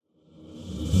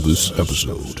This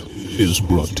episode is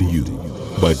brought to you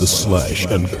by the Slash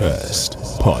and Cast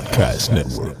Podcast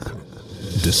Network.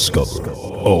 Discover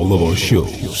all of our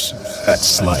shows at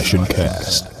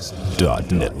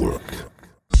slashandcast.network.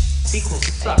 Sequels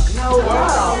suck. No,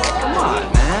 wow. Come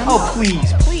on, man. Oh,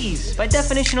 please. By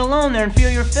definition alone, they're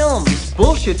inferior films.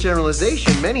 Bullshit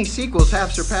generalization. Many sequels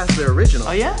have surpassed their original.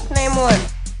 Oh, yeah? Name one.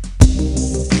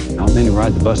 Not many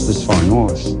ride the bus this far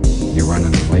north. You're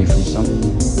running away from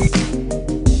something?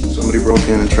 Somebody broke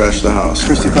in and trashed the house.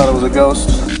 Christy thought it was a ghost.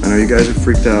 I know you guys are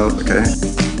freaked out, okay?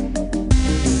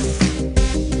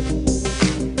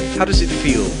 How does it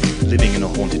feel living in a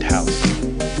haunted house?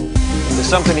 If there's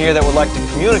something here that would like to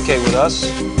communicate with us,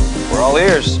 we're all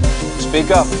ears.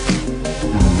 Speak up. I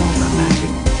don't know about magic.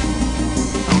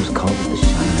 I was called it the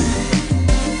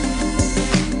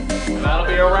Shining. And that'll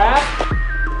be a wrap.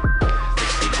 The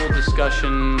sequel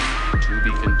discussion to be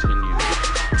continued.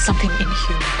 Something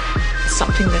inhuman.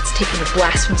 Something that's taken a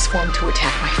blasphemous form to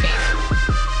attack my faith.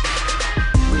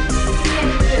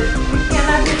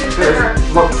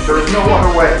 Look, there is no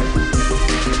other way.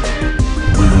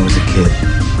 When I was a kid,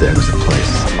 there was a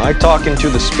place. Am I talking to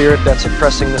the spirit that's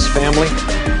oppressing this family?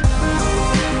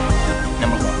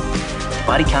 Number one, the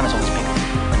body count is always bigger.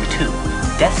 Number two,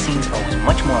 death scenes are always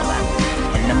much more elaborate.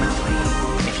 And number three,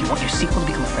 if you want your sequel to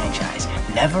become a franchise,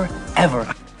 never,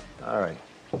 ever... All right,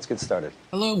 let's get started.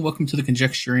 Hello, welcome to the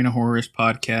Conjecturing Horrors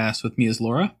podcast. With me is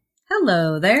Laura.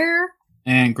 Hello there.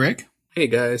 And Greg. Hey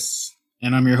guys.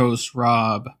 And I'm your host,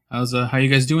 Rob. How you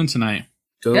guys doing tonight?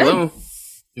 Doing well.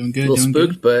 Doing good. A little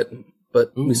spooked, good?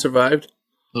 but we survived. A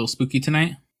little spooky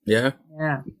tonight? Yeah.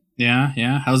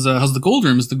 How's the gold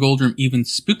room? Is the gold room even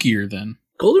spookier then?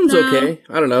 Gold room's okay.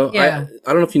 I don't know. Yeah.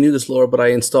 I don't know if you knew this, Laura, but I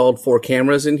installed 4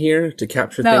 cameras in here to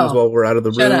capture things while we're out of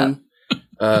the room.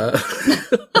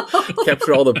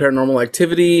 Capture all the paranormal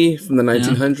activity from the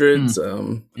 1900s.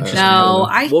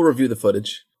 We'll review the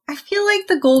footage. I feel like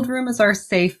the gold room is our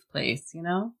safe place, you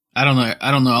know? I don't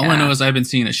know. All I know is I've been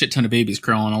seeing a shit ton of babies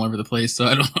crawling all over the place, so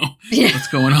I don't know what's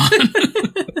going on.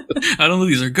 I don't know.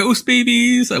 These are ghost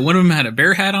babies. One of them had a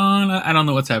bear hat on. I don't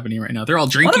know what's happening right now. They're all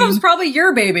drinking. One of them's probably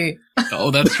your baby.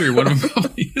 Oh, that's true. One of them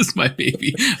probably is my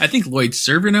baby. I think Lloyd's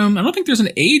serving them. I don't think there's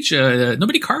an age.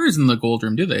 Nobody cars in the gold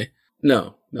room, do they?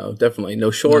 No, definitely. No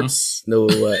shorts, no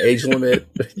age limit.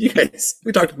 You guys,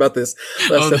 we talked about this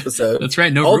last episode. That's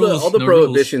right. No all rules. All the no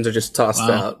prohibitions rules. are just tossed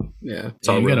out. Yeah.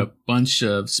 You got a bunch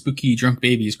of spooky drunk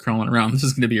babies crawling around. This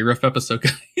is going to be a rough episode,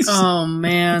 guys. Oh,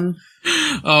 man.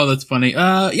 Oh, that's funny.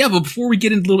 But before we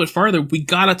get in a little bit farther, we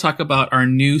got to talk about our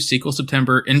new Sequel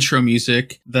September intro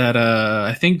music that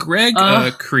I think Greg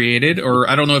created, or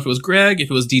I don't know if it was Greg, if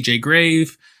it was DJ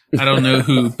Grave. I don't know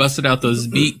who busted out those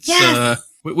beats. Yes.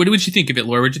 What did you think of it,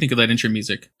 Laura? What did you think of that intro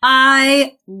music?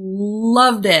 I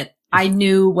loved it. I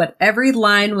knew what every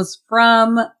line was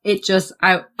from.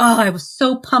 I was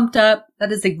so pumped up.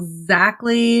 That is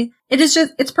exactly,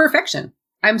 it's perfection.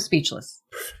 I'm speechless.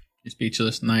 You're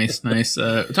speechless. Nice.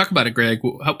 Talk about it, Greg.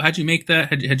 How'd you make that?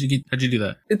 How'd you do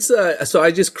that? It's, so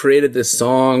I just created this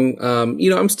song.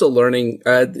 I'm still learning.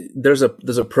 There's a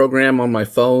program on my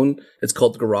phone. It's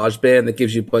called GarageBand that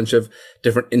gives you a bunch of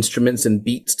different instruments and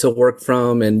beats to work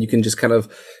from. And you can just kind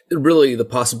of, really, the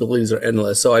possibilities are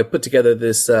endless. So I put together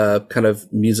this, kind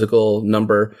of musical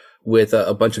number with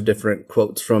a bunch of different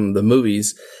quotes from the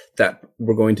movies that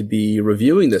we're going to be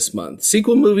reviewing this month.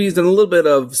 Sequel movies and a little bit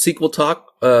of sequel talk,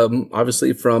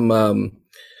 obviously from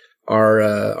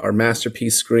our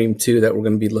masterpiece Scream 2 that we're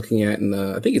going to be looking at. And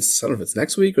I don't know if it's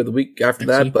next week or the week after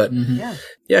that, but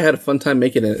I had a fun time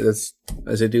making it as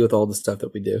I do with all the stuff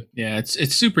that we do. Yeah,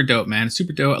 it's super dope, man. It's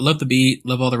super dope. I love the beat,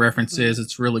 love all the references.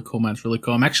 It's really cool, man. It's really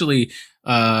cool. I'm actually,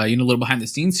 a little behind the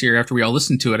scenes here. After we all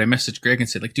listened to it, I messaged Greg and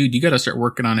said, like, dude, you got to start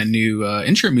working on a new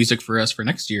intro music for us for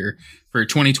next year, for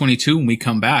 2022 when we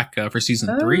come back for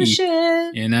season 3.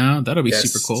 Shit. That'll be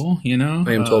super cool. I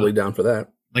am totally down for that.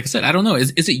 Like I said, I don't know.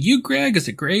 Is it you, Greg? Is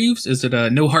it Graves? Is it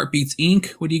No Heartbeats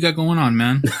Inc.? What do you got going on,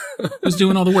 man? Who's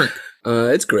doing all the work?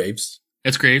 It's Graves.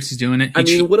 It's Graves. He's doing it.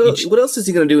 What else is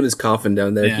he going to do in his coffin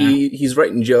down there? Yeah. He's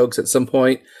writing jokes at some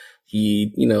point.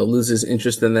 He, loses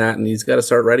interest in that, and he's got to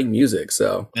start writing music.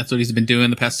 So that's what he's been doing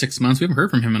the past 6 months. We haven't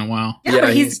heard from him in a while. Yeah,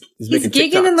 but he's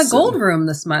gigging in the gold room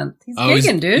this month. He's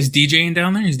gigging, dude. He's DJing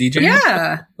down there. He's DJing.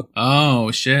 Yeah.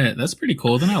 Oh shit, that's pretty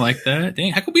cool. Then I like that.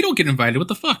 Dang, how come we don't get invited? What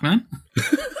the fuck, man?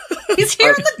 He's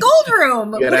here in the gold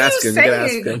room. What are you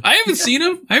saying? I haven't seen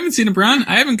him. I haven't seen him, Brian.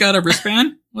 I haven't got a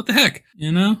wristband. What the heck?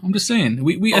 You know, I'm just saying. I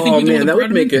think oh man, that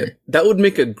would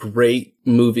make a great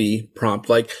movie prompt.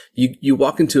 Like you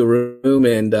walk into a room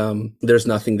and there's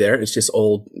nothing there. It's just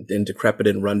old and decrepit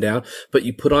and rundown. But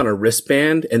you put on a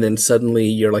wristband and then suddenly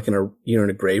you're like you're in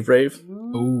a grave rave.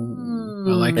 Ooh,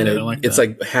 I like and that. It's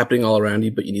like happening all around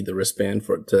you, but you need the wristband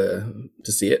for it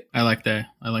to see it. I like that.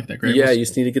 Great. Yeah, you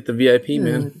just need to get the VIP,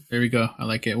 man. There we go. I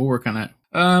like it. We'll work on that.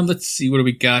 Let's see. What do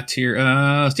we got here?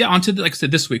 Yeah, on to, like I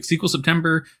said, this week, Sequel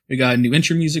September. We got new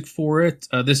intro music for it.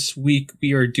 This week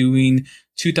we are doing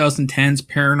 2010's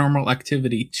Paranormal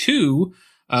Activity 2,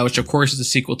 which of course is a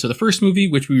sequel to the first movie,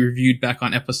 which we reviewed back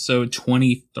on episode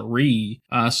 23.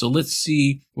 So let's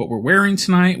see what we're wearing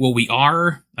tonight. Well, we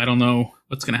are. I don't know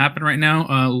what's going to happen right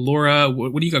now. Laura,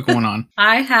 what do you got going on?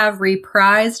 I have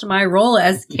reprised my role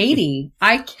as Katie.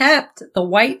 I kept the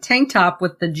white tank top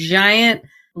with the giant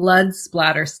blood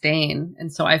splatter stain.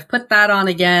 And so I've put that on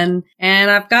again, and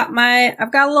I've got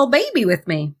a little baby with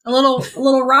me, a little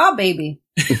raw baby.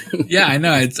 Yeah, I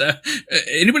know. It's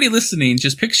anybody listening,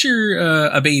 just picture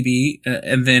a baby,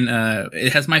 and then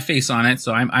it has my face on it.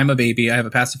 So I'm a baby. I have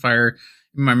a pacifier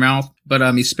in my mouth, but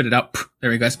you spit it out. There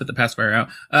we go. I spit the pacifier out.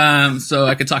 So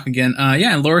I could talk again.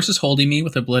 Yeah, and Laura's just holding me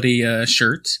with a bloody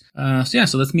shirt. So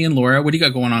that's me and Laura. What do you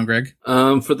got going on, Greg?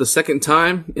 For the second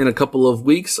time in a couple of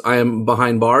weeks, I am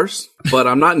behind bars, but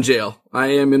I'm not in jail. I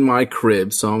am in my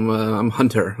crib, so I'm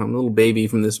Hunter. I'm a little baby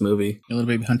from this movie. A little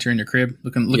baby Hunter in your crib,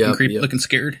 looking creepy, looking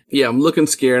scared. Yeah, I'm looking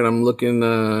scared. I'm looking,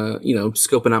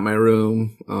 scoping out my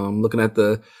room, looking at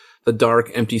the dark,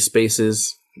 empty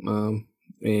spaces,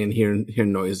 and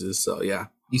hearing noises. So yeah.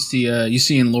 You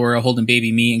seeing Laura holding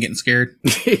baby me and getting scared?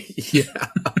 Yeah.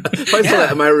 If I saw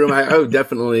that in my room, I would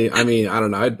definitely, I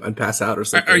don't know, I'd pass out or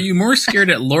something. Are you more scared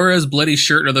at Laura's bloody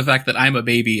shirt or the fact that I'm a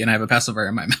baby and I have a pacifier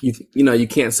in my mouth? You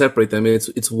can't separate them.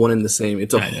 It's one and the same.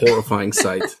 It's a horrifying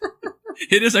sight.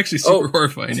 It is actually super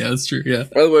horrifying. Yeah, that's true. Yeah.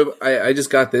 By the way, I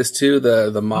just got this too,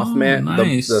 the Mothman,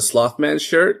 nice. the Slothman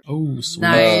shirt. Oh, sweet.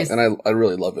 Nice. And I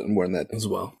really love it. I'm wearing that as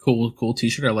well. Cool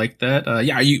t-shirt. I like that.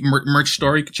 Yeah, merch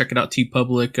store. You can check it out,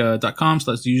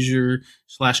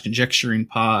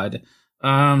 tpublic.com/user/conjecturingpod.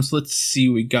 So let's see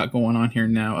what we got going on here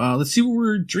now. Let's see what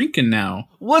we're drinking now.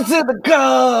 What's in the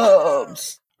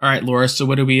cups? All right, Laura. So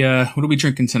what are we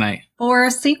drinking tonight?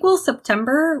 For Sequel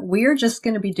September, we're just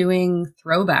going to be doing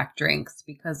throwback drinks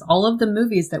because all of the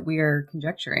movies that we are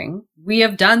conjecturing, we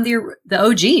have done the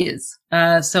OGs.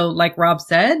 So like Rob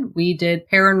said, we did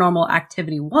Paranormal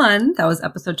Activity 1. That was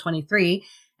episode 23.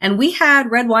 And we had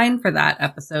red wine for that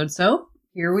episode. So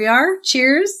here we are.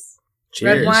 Cheers.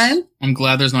 Red wine. I'm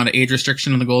glad there's not an age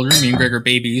restriction in the Gold Room. Me and Greg are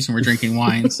babies and we're drinking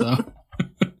wine. So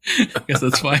I guess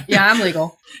that's why. Yeah, I'm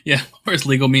legal. Yeah, or it's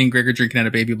legal. Me and Greg are drinking out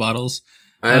of baby bottles.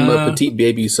 I'm a petite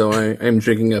baby, so I'm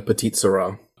drinking a petite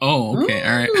Syrah. Oh, okay.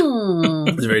 All right.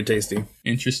 It's very tasty.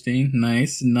 Interesting.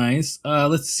 Nice.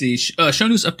 Let's see. Show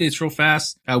news updates real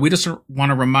fast. We just want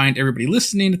to remind everybody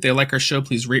listening, if they like our show,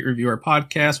 please rate, review our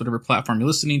podcast, whatever platform you're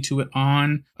listening to it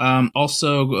on.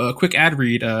 Also, a quick ad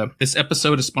read. This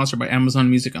episode is sponsored by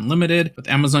Amazon Music Unlimited. With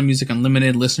Amazon Music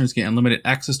Unlimited, listeners get unlimited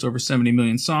access to over 70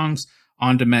 million songs,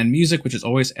 on-demand music, which is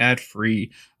always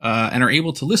ad-free, and are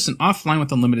able to listen offline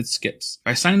with unlimited skips.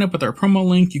 By signing up with our promo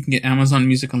link, you can get Amazon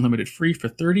Music Unlimited free for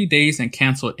 30 days and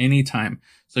cancel at any time.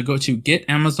 So go to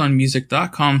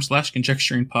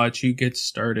getamazonmusic.com/conjecturingpod to get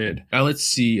started. Let's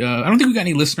see. I don't think we got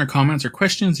any listener comments or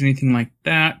questions or anything like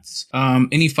that.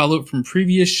 Any follow-up from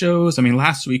previous shows?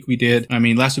 Last week we did our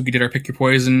Pick Your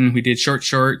Poison. We did short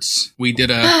shorts. We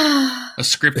did a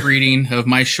script reading of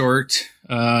my short.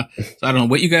 So I don't know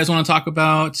what you guys want to talk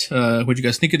about. What you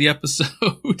guys think of the episode?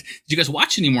 Did you guys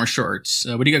watch any more shorts?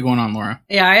 What do you got going on, Laura?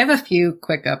 Yeah, I have a few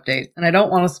quick updates, and I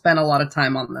don't want to spend a lot of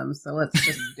time on them, so let's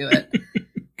just do it.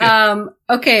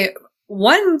 Okay.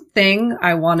 One thing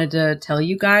I wanted to tell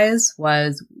you guys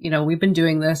was, we've been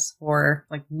doing this for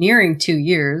like nearing 2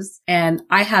 years, and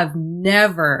I have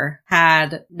never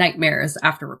had nightmares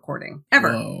after recording.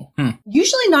 Ever.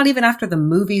 Usually not even after the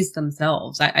movies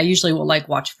themselves. I usually will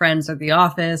watch Friends or The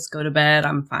Office, go to bed,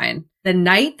 I'm fine. The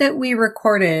night that we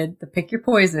recorded the Pick Your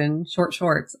Poison short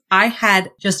shorts, I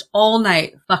had just all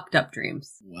night fucked up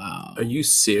dreams. Wow. Are you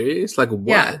serious? Like what?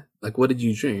 Yeah. Like what did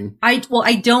you dream? I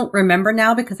don't remember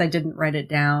now because I didn't write it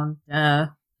down.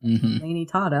 Lainey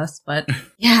taught us, but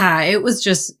yeah, it was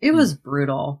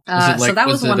brutal. So that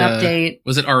was one update.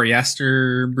 Was it Ari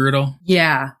Aster brutal?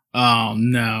 Yeah. Oh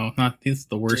no, it's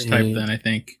the worst type then, I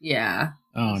think. Yeah.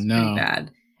 Oh no. Pretty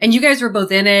bad. And you guys were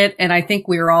both in it, and I think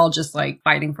we were all just like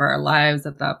fighting for our lives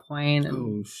at that point. And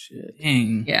Oh shit!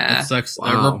 Dang. Yeah. That sucks.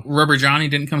 Wow. Rubber Johnny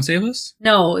didn't come save us?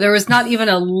 no, there was not even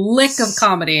a lick of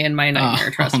comedy in my nightmare,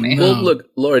 trust me. no. Well, look,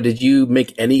 Laura, did you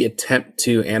make any attempt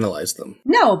to analyze them?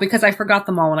 No, because I forgot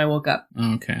them all when I woke up.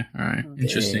 Okay. All right.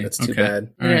 Interesting. that's too okay. bad.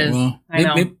 All right. It is. Well, I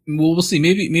know. we'll see.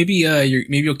 Maybe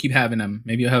you'll keep having them.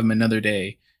 Maybe you'll have them another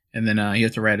day, and then you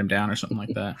have to write them down or something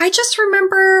like that. I just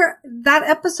remember that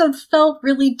episode felt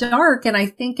really dark, and I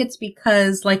think it's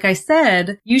because, like I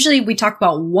said, usually we talk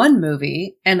about one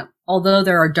movie, and although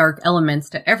there are dark elements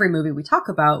to every movie we talk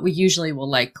about, we usually will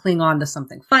like cling on to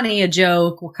something funny, a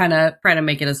joke. We'll kind of try to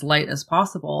make it as light as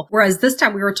possible. Whereas this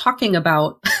time we were talking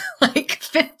about like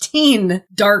 15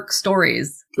 dark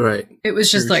stories. Right. It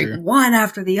was just True. one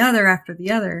after the other after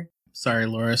the other. Sorry,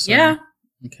 Laura. Sorry. Yeah,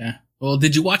 Okay. Well,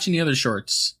 did you watch any other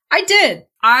shorts? I did.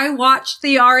 I watched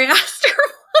the Ari Aster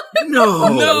one.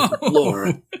 No,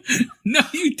 Laura. No,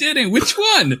 you didn't. Which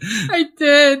one? I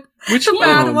did. Which The one?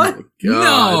 bad one. God.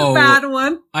 No. The bad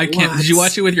one. I can't. What? Did you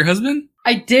watch it with your husband?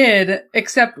 I did,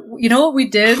 except, you know what we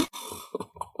did?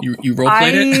 You role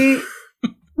played it?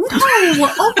 No!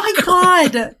 Oh my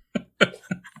god!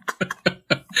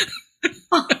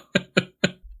 Oh.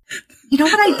 You know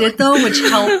what I did though, which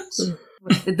helped?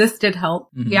 This did help.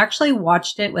 Mhm. We actually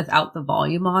watched it without the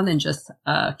volume on and just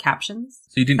captions.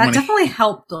 So you didn't That want to. definitely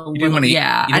helped a didn't little. wanna-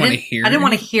 Yeah, you didn't I wanna didn't. hear I didn't it?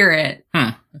 want to hear it.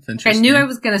 Huh. That's I interesting. knew I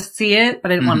was going to see it, but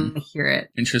I didn't Mhm. want to hear it.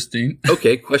 Interesting.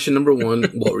 Okay, question number one.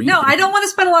 What were you No, thinking? I don't want to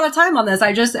spend a lot of time on this.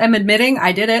 I just am admitting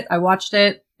I did it. I watched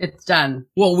it. It's done.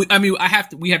 Well, we have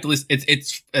to list.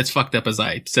 It's fucked up as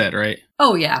I said, right?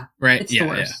 Oh yeah, Right. It's yeah. the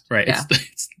worst. Yeah. Right. Yeah.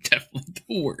 It's definitely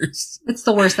the worst. it's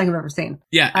the worst thing I've ever seen.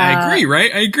 Yeah, I agree.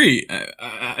 Right. I agree.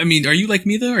 I mean, are you like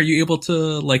me though? Are you able to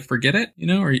like forget it? You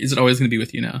know, or is it always going to be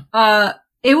with you now?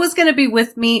 It was going to be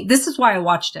with me. This is why I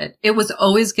watched it. It was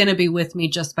always going to be with me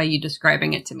just by you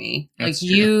describing it to me. That's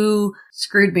like true. you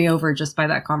screwed me over just by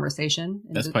that conversation.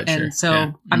 That's quite and true. so,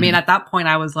 Yeah. I mean, Mhm. at that point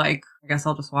I was like, I guess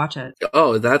I'll just watch it.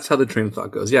 Oh, that's how the train of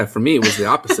thought goes. Yeah, for me, it was the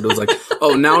opposite. It was like,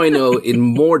 oh, now I know in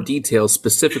more detail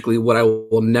specifically what I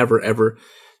will never, ever,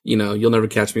 you'll never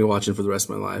catch me watching for the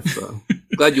rest of my life. So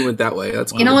glad you went that way.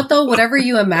 That's You know what though? Whatever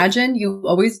you imagine,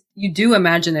 you do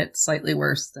imagine it slightly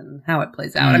worse than how it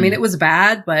plays out. I mean, it was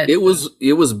bad, but It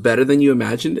was better than you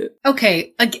imagined it.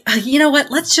 okay. You know what?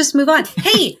 Let's just move on.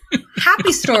 Hey,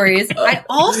 Happy Stories. I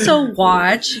also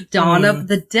watched Dawn of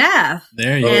the Deaf.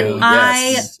 There you And go.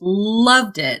 I yes.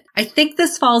 loved it. I think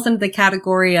this falls into the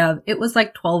category of it was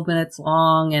like 12 minutes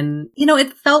long and,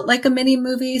 it felt like a mini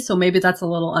movie. So maybe that's a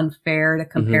little unfair to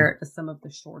compare it to some of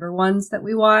the shorter ones that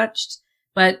we watched.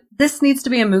 But this needs to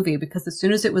be a movie because as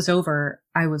soon as it was over,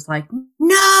 I was like,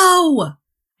 no,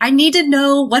 I need to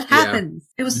know what happens.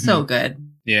 It was so good.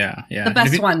 Yeah. Yeah. The And best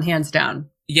if it- one, hands down.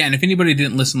 Yeah, and if anybody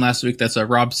didn't listen last week, that's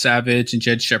Rob Savage and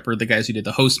Jed Shepard, the guys who did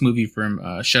the Host movie from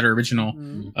Shudder Original.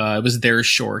 It was their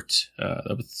short.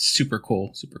 That was super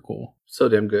cool. Super cool. So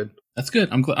damn good. That's good.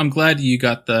 I'm glad you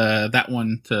got that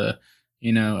one to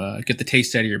get the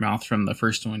taste out of your mouth from the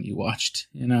first one you watched.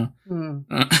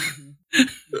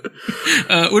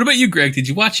 What about you, Greg? Did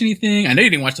you watch anything? I know you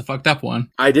didn't watch the fucked up one.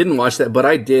 I didn't watch that, but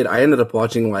I did. I ended up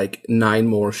watching like 9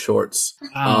 more shorts,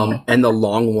 and the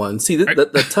long one. See,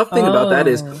 the tough thing about that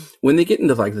is when they get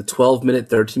into like the 12-minute,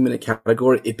 13-minute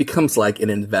category, it becomes like an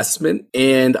investment.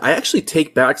 And I actually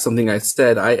take back something I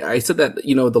said. I said that,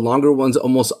 the longer ones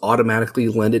almost automatically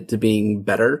lend it to being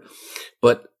better.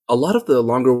 But a lot of the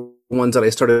longer ones that I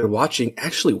started watching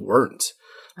actually weren't.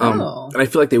 And I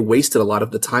feel like they wasted a lot of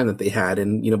the time that they had.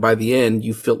 And, by the end,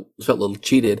 you felt a little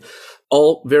cheated.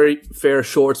 All very fair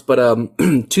shorts, but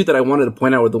two that I wanted to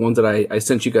point out were the ones that I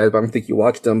sent you guys, but I don't think you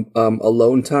watched them.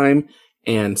 Alone Time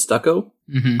and Stucco.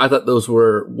 Mm-hmm. I thought those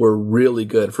were really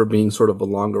good for being sort of a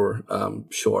longer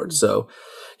short. So,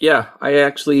 yeah, I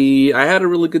had a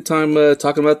really good time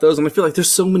talking about those. And I feel like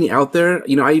there's so many out there.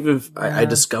 I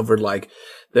discovered like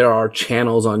there are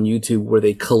channels on YouTube where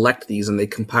they collect these and they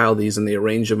compile these and they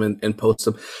arrange them and post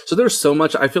them. So there's so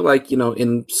much. I feel like, in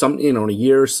a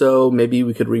year or so, maybe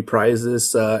we could reprise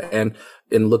this, and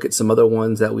look at some other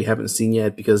ones that we haven't seen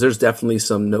yet, because there's definitely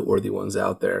some noteworthy ones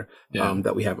out there,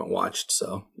 that we haven't watched.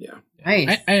 So, yeah.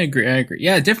 Nice. I agree.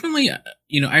 Yeah, definitely.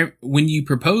 When you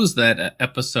proposed that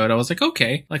episode, I was like,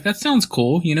 okay, like that sounds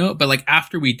cool, but like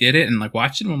after we did it and like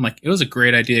watched it, I'm like, it was a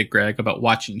great idea, Greg, about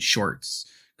watching shorts.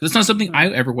 Cause it's not something I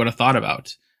ever would have thought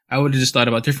about. I would have just thought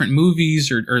about different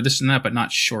movies or this and that, but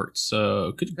not shorts.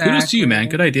 So kudos to you, man.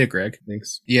 Good idea, Greg.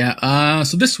 Thanks. Yeah.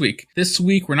 So this week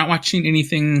we're not watching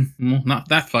anything, not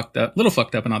that fucked up, little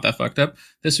fucked up, but not that fucked up.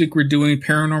 This week we're doing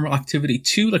Paranormal Activity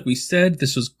 2. Like we said,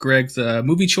 this was Greg's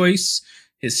movie choice.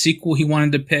 his sequel he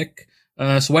wanted to pick.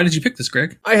 So why did you pick this,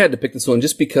 Greg? I had to pick this one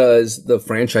just because the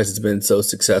franchise has been so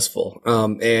successful.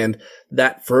 And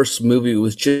that first movie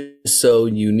was just so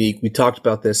unique. We talked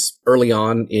about this early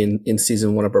on in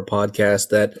season 1 of our podcast,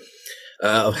 that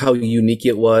of how unique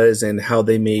it was and how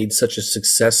they made such a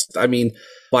success. I mean,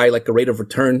 by like a rate of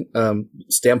return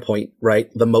standpoint, right?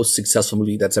 The most successful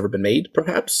movie that's ever been made,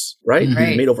 perhaps, right? Mm-hmm.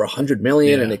 It made over $100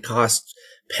 million, and it cost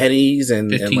pennies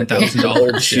and like an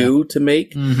old shoe to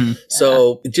make. Mm-hmm.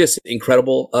 So just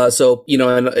incredible. So, you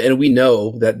know, and we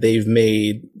know that they've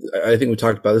made, I think we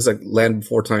talked about this, like Land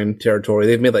Before Time territory.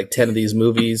 They've made like 10 of these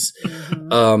movies.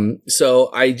 So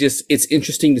it's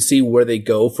interesting to see where they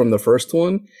go from the first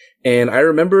one. And I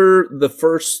remember the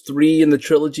first 3 in the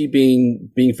trilogy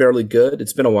being fairly good.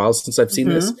 It's been a while since I've seen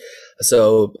this.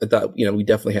 So I thought, you know, we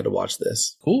definitely had to watch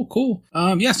this. Cool.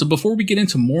 Yeah, so before we get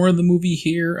into more of the movie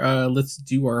here, let's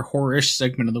do our horror-ish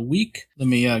segment of the week. Let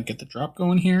me get the drop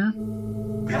going here.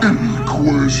 Any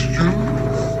questions?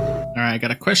 All right, I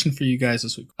got a question for you guys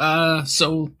this week.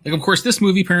 So, like, of course, this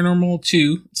movie, Paranormal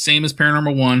 2, same as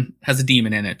Paranormal 1, has a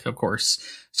demon in it, of course.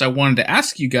 So I wanted to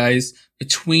ask you guys,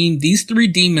 between these 3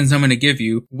 demons I'm going to give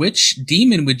you, which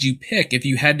demon would you pick if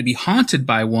you had to be haunted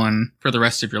by one for the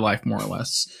rest of your life, more or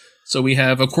less? So we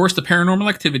have, of course, the Paranormal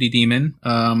Activity demon,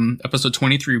 episode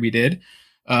 23 we did.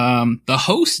 The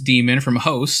Host demon from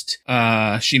Host,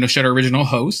 she had our original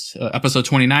Host, episode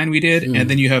 29 we did. And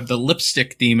then you have the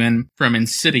Lipstick demon from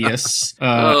Insidious,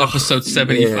 episode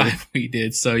 75 we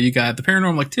did. So you got the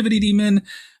Paranormal Activity demon,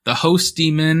 the Host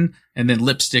demon, and then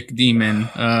Lipstick demon,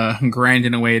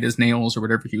 grinding away at his nails or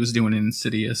whatever he was doing in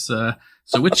Insidious.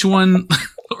 So which one,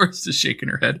 Laura's just shaking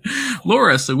her head.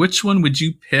 Laura, so which one would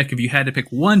you pick if you had to pick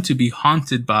one to be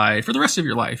haunted by for the rest of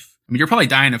your life? I mean, you're probably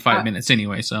dying in 5 minutes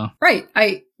anyway, so. Right.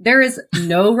 There is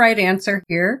no right answer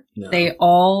here. No. They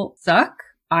all suck.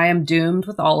 I am doomed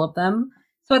with all of them.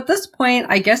 So at this point,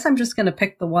 I guess I'm just going to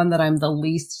pick the one that I'm the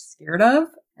least scared of.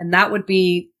 And that would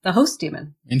be the Host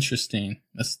demon. Interesting.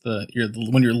 That's the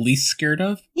one you're least scared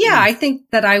of? Yeah, I think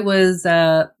that I was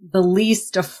the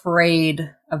least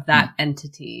afraid of that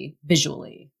entity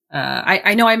visually.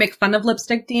 I know I make fun of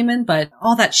Lipstick Demon, but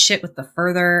all that shit with the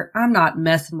further, I'm not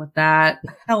messing with that.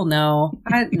 Hell no.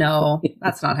 No,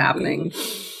 that's not happening.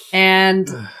 And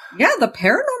yeah, the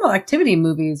Paranormal Activity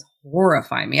movies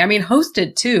horrify me. I mean,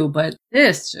 Hosted too, but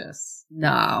this just...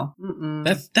 No. Mm-mm.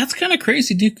 That's kind of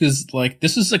crazy, dude, because, like,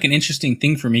 this is, like, an interesting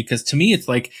thing for me, because to me, it's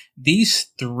like, these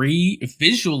 3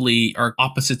 visually are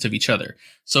opposites of each other.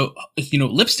 So,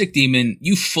 Lipstick Demon,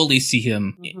 you fully see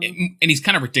him, and he's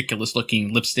kind of ridiculous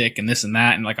looking lipstick and this and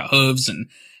that, and, like, a hooves, and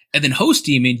then Host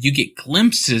Demon, you get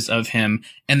glimpses of him,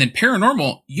 and then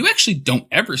Paranormal, you actually don't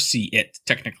ever see it,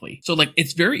 technically. So, like,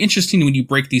 it's very interesting when you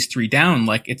break these 3 down,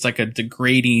 like, it's like a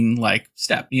degrading, like,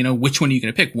 step, which one are you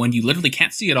going to pick? One you literally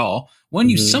can't see at all, one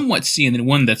you somewhat see, and then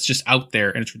one that's just out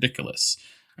there, and it's ridiculous.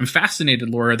 I'm fascinated,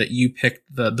 Laura, that you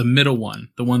picked the middle one,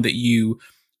 the one that you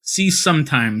see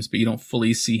sometimes, but you don't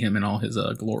fully see him in all his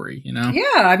glory, Yeah,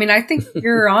 I mean, I think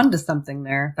you're onto something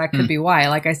there. That could be why.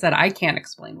 Like I said, I can't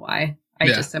explain why. I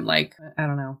just am like, I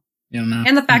don't know. You don't know.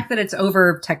 And the fact that it's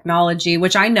over technology,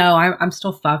 which I know I'm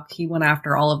still fucked. He went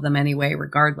after all of them anyway,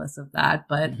 regardless of that.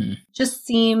 But just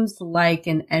seems like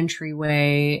an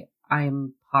entryway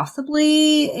I'm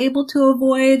possibly able to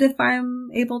avoid if I'm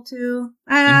able to.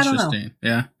 I don't know. Interesting.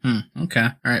 Yeah. Okay.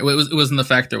 All right. It wasn't the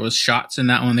fact there was shots in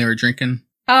that one they were drinking?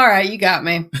 All right. You got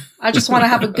me. I just want to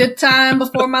have a good time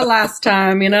before my last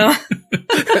time,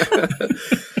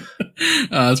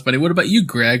 That's funny. What about you,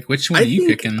 Greg? Which one are you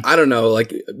picking? I don't know.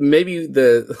 Like maybe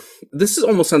this is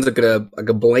almost sounds like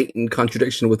a blatant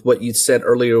contradiction with what you said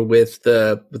earlier with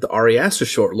the Ari Aster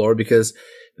short, Laura, because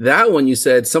that one you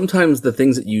said sometimes the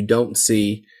things that you don't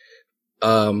see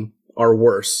are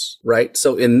worse, right?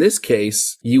 So in this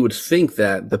case, you would think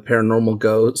that the paranormal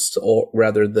ghost, or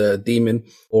rather the demon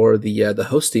or the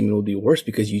Host demon, would be worse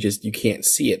because you can't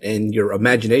see it, and your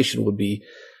imagination would be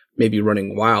maybe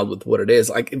running wild with what it is.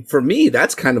 Like for me,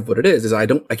 that's kind of what it is I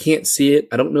can't see it.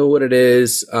 I don't know what it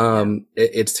is.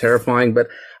 It's terrifying, but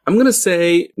I'm going to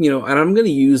say, and I'm going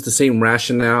to use the same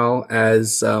rationale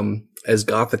as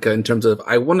Gothica in terms of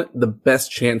I want the best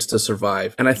chance to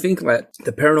survive. And I think that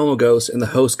the paranormal ghost and the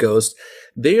Host ghost,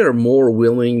 they are more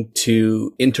willing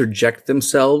to interject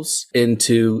themselves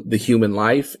into the human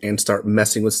life and start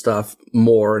messing with stuff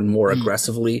more and more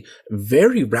aggressively,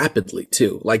 very rapidly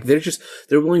too. Like they're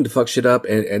willing to fuck shit up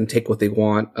and take what they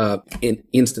want,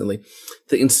 instantly.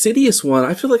 The Insidious one,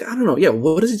 I feel like, I don't know. Yeah.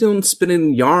 What is he doing?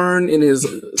 Spinning yarn in his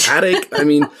attic? I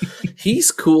mean, he's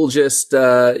cool. Just,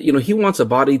 he wants a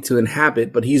body to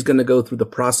inhabit, but he's going to go through the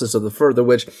process of the further,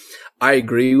 which I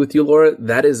agree with you, Laura.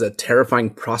 That is a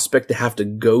terrifying prospect to have to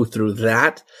go through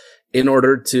that in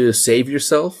order to save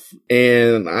yourself.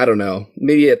 And I don't know,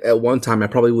 maybe at one time I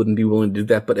probably wouldn't be willing to do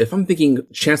that. But if I'm thinking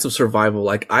chance of survival,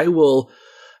 like I will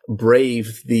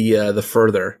brave the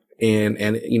further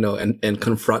and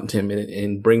confront him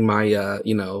and bring my,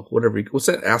 what's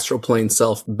that astral plane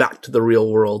self back to the real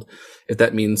world, if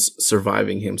that means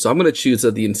surviving him. So I'm going to choose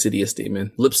the Insidious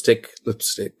demon. Lipstick,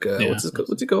 what's it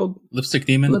called? Lipstick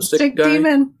demon? Lipstick guy?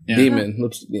 demon. Yeah.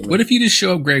 Lipstick demon. What if you just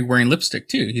show up, Greg, wearing lipstick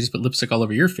too? He just put lipstick all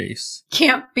over your face.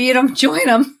 Can't beat him, join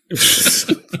him.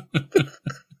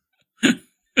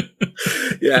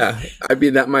 Yeah, I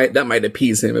mean that might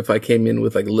appease him if I came in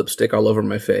with like lipstick all over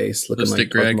my face. Lipstick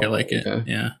Greg, I like it.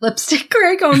 Yeah. Lipstick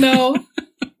Greg, oh no.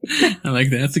 I like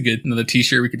that. That's another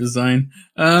t-shirt we could design.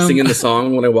 Singing the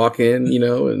song when I walk in,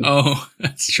 and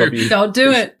that's true. Don't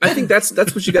do it. I think that's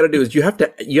what you got to do is you have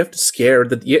to scare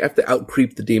that you have to out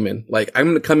creep the demon. Like I'm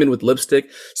going to come in with lipstick,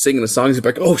 singing the songs. He's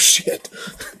like, oh shit.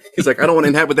 He's like, I don't want to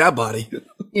inhabit that body.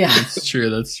 Yeah, that's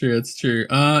true.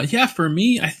 Yeah, for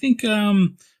me, I think,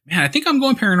 I think I'm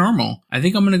going paranormal. I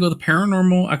think I'm going to go the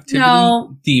paranormal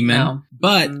activity demon. No.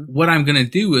 But what I'm going to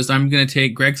do is I'm going to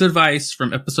take Greg's advice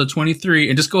from episode 23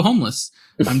 and just go homeless.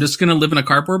 I'm just going to live in a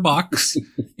cardboard box.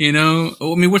 I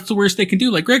mean, what's the worst they can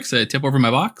do? Like Greg said, tip over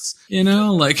my box,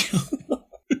 like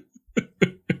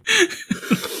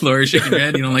Laura shaking her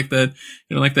head. You don't like that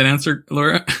answer,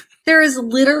 Laura? There is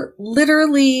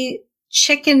literally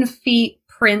chicken feet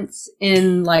prints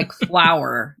in like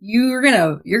flour. You're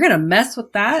gonna mess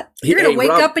with that. You're gonna wake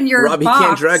up in your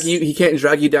box. He can't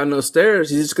drag you down those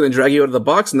stairs. He's just gonna drag you out of the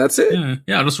box and that's it.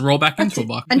 Yeah, I'll just roll back into a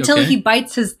box until he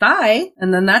bites his thigh,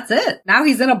 and then that's it. Now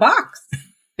he's in a box.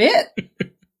 Bit.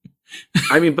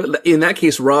 I mean, but in that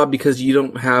case, Rob, because you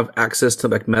don't have access to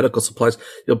like medical supplies,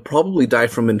 you'll probably die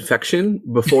from infection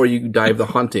before you die of the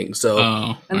haunting. So,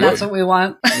 and that's what we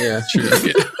want. Yeah, true.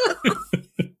 Yeah.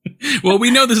 Well,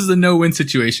 we know this is a no-win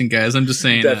situation, guys. I'm just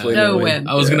saying. Definitely no win.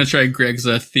 I was going to try Greg's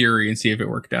theory and see if it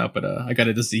worked out, but I got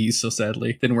a disease, so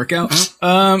sadly didn't work out.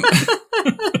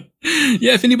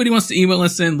 Yeah, if anybody wants to email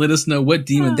us in, let us know what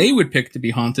demon they would pick to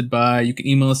be haunted by. You can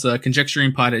email us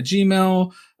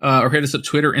conjecturingpod@gmail.com. Or hit us up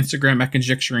Twitter, Instagram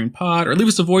 @conjecturingpod, or leave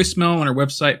us a voicemail on our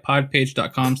website,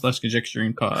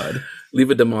 podpage.com/conjecturingpod.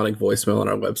 Leave a demonic voicemail on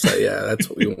our website. Yeah, that's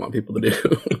what we want people to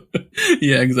do.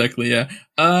 Yeah, exactly. Yeah.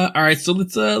 All right. So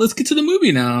let's get to the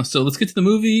movie now. So let's get to the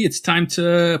movie. It's time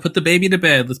to put the baby to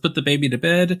bed. Let's put the baby to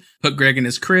bed. Put Greg in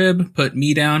his crib. Put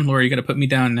me down. Laura, you got to put me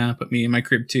down now. Put me in my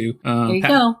crib too. There you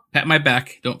go. Pat my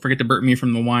back. Don't forget to burp me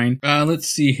from the wine. Let's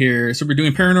see here. So we're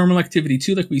doing Paranormal Activity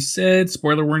 2, like we said.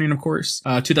 Spoiler warning, of course.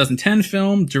 2010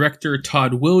 film. Director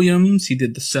Todd Williams. He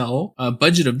did The Cell.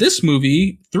 Budget of this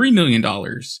movie, $3 million.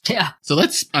 Yeah. So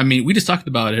we just talked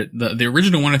about it. The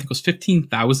original one, I think, was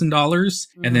 $15,000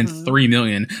 and then $3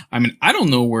 million. I mean, I don't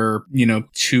know where,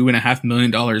 $2.5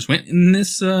 million went in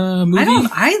this movie. I don't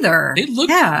either. They look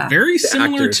very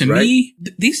similar to me.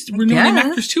 These were no-name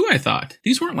actors too, I thought.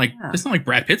 These weren't it's not like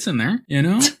Brad Pitt's in there,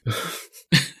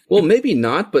 Well, maybe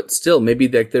not, but still, maybe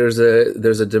like there's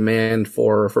a demand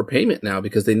for payment now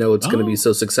because they know it's going to be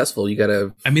so successful. You got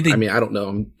to. I mean, I don't know.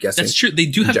 I'm guessing that's true. They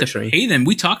do have to pay them.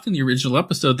 We talked in the original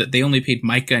episode that they only paid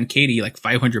Micah and Katie like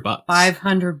 $500.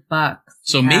 $500.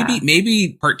 So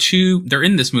maybe part 2, they're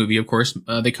in this movie, of course,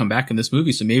 they come back in this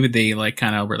movie. So maybe they were like,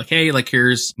 hey,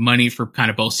 here's money for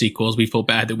kind of both sequels. We feel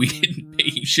bad that we didn't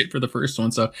pay you shit for the first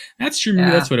one. So that's true.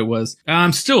 Maybe that's what it was.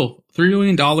 Still $3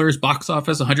 million, box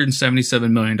office,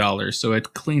 $177 million. So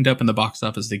it cleaned up in the box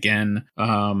office again.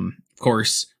 Of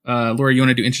course, Laura, you want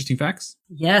to do interesting facts?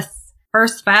 Yes.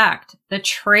 First fact, the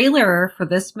trailer for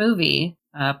this movie,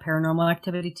 Paranormal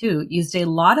Activity 2, used a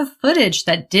lot of footage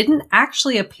that didn't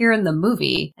actually appear in the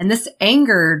movie. And this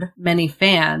angered many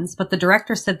fans, but the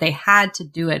director said they had to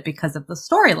do it because of the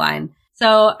storyline.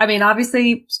 So, I mean,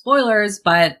 obviously spoilers,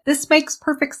 but this makes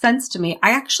perfect sense to me.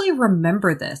 I actually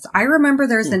remember this. I remember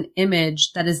there's an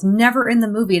image that is never in the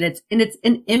movie, and it's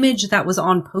an image that was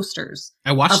on posters.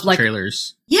 I watched the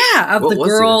trailers. Yeah, of the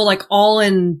girl all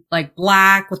in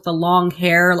black with the long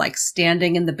hair,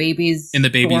 standing in the baby's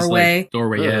doorway,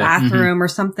 bathroom or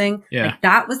something. Yeah,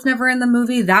 that was never in the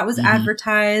movie. That was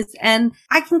advertised, and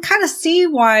I can kind of see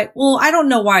why. Well, I don't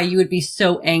know why you would be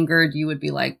so angered. You would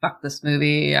be like, "Fuck this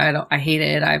movie! I hate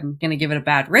it. I'm gonna give it a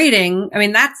bad rating." I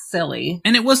mean, that's silly.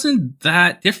 And it wasn't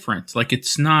that different.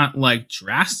 It's not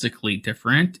drastically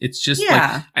different. It's just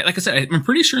like I said, I'm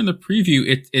pretty sure in the preview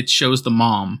it shows the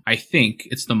mom. I think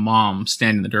it's it's the mom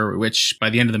standing in the doorway, which by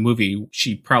the end of the movie,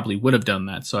 she probably would have done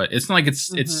that. So it's not like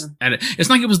it's not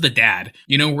like it was the dad,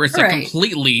 where it's like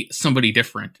completely somebody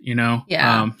different,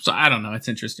 Yeah. So I don't know. It's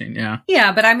interesting. Yeah.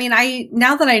 Yeah. But I mean,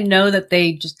 now that I know that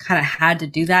they just kind of had to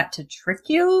do that to trick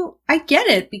you, I get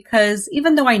it, because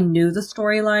even though I knew the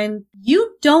storyline,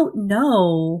 you don't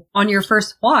know on your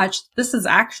first watch, this is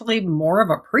actually more of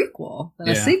a prequel than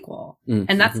a sequel. Mm-hmm.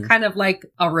 And that's kind of like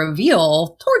a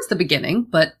reveal towards the beginning,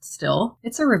 but still,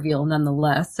 it's a reveal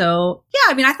nonetheless. So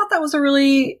yeah, I mean, I thought that was a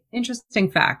really interesting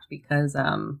fact, because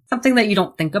something that you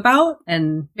don't think about,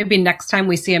 and maybe next time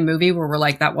we see a movie where we're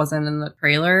like, that wasn't in the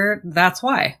trailer, that's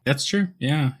why. That's true.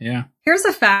 Yeah. Here's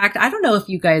a fact. I don't know if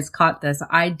you guys caught this.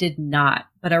 I did not.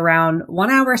 But around 1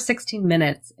 hour, 16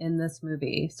 minutes in this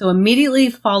movie. So immediately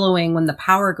following when the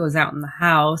power goes out in the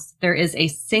house, there is a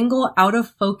single out of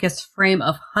focus frame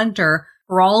of Hunter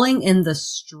crawling in the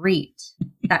street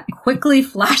that quickly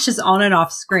flashes on and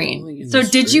off screen. So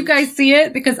did you guys see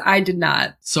it? Because I did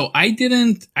not. So I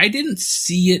didn't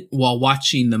see it while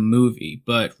watching the movie,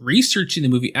 but researching the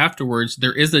movie afterwards,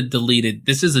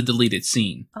 this is a deleted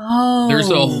scene. Oh. There's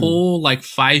a whole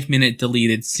 5-minute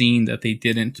deleted scene that they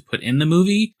didn't put in the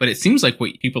movie, but it seems like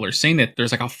what people are saying, that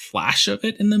there's a flash of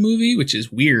it in the movie, which is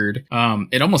weird.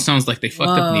 It almost sounds like they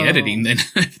fucked up in the editing then,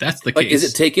 if that's the case. Is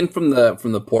it taken from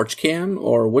the porch cam,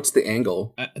 or what's the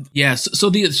angle? Yes. So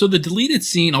the deleted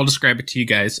scene, I'll describe it to you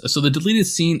guys. So the deleted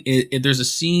scene, there's a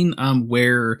scene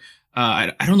where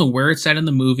I don't know where it's at in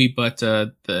the movie, but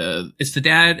it's the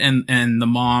dad and the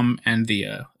mom and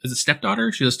the is it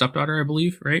stepdaughter? She's a stepdaughter, I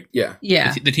believe, right? Yeah.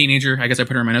 The teenager. I guess I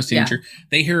put her in my notes. Teenager. Yeah.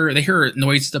 They hear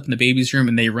noise up in the baby's room,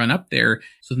 and they run up there.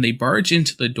 So then they barge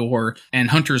into the door, and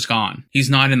Hunter's gone.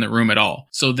 He's not in the room at all.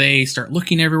 So they start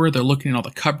looking everywhere. They're looking in all the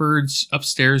cupboards,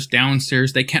 upstairs,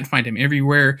 downstairs. They can't find him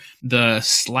everywhere. The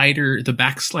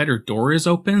back slider door is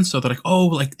open. So they're like,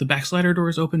 oh, the back slider door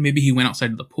is open. Maybe he went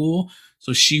outside to the pool.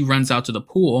 So she runs out to the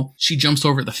pool. She jumps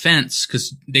over the fence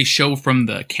because they show from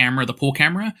the pool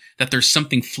camera, that there's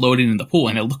something floating in the pool,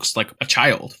 and it looks like a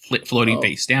child floating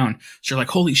face down. So you're like,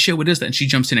 holy shit, what is that? And she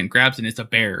jumps in and grabs it, and it's a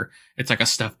bear. It's like a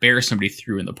stuffed bear somebody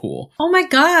threw in the pool. Oh my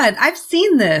God. I've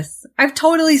seen this. I've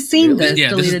totally seen this.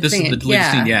 Yeah, this is the deleted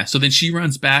scene. Yeah. So then she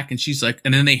runs back, and she's like,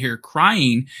 and then they hear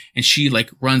crying, and she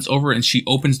runs over, and she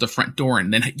opens the front door,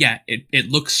 and then it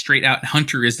looks straight out.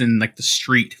 Hunter is in the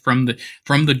street from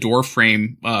the door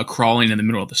frame, crawling in the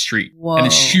middle of the street. Whoa. And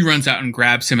then she runs out and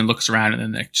grabs him and looks around, and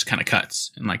then it just kind of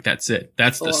cuts, and that's it.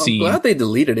 That's the scene. I'm glad they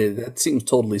deleted it. That seems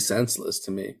totally senseless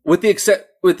to me. With the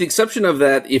exception of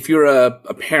that, if you're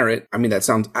a parent, I mean, that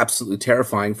sounds absolutely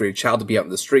terrifying for your child to be out in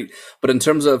the street. But in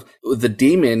terms of the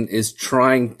demon is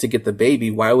trying to get the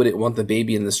baby, why would it want the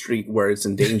baby in the street where it's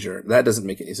in danger? That doesn't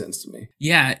make any sense to me.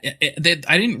 Yeah,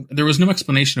 there was no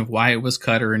explanation of why it was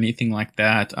cut or anything like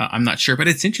that. I'm not sure, but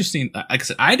it's interesting. Like I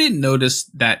said, I didn't notice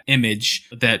that image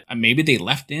that maybe they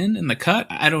left in the cut.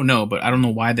 I don't know, but I don't know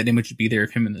why that image would be there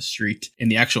of him in the street in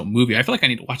the actual movie. I feel like I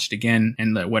need to watch it again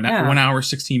in the 1 hour,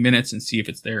 16 minutes and see if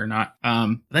it's there or not.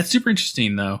 That's super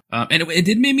interesting though. And it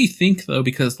did make me think though,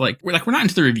 because we're not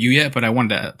into the review yet, but I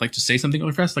wanted to just say something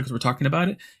really fast, as we're talking about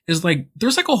it, is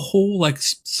there's a whole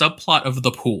subplot of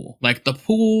the pool. The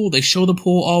pool, they show the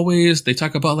pool always. They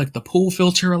talk about the pool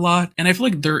filter a lot. And I feel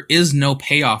like there is no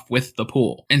payoff with the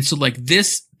pool. And so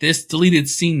this deleted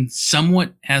scene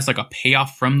somewhat has a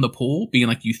payoff from the pool,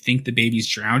 being you think the baby's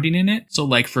drowning in it. So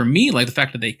for me, the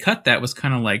fact that they cut that was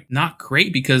kind of not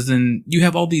great, because then you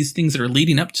have all these things that are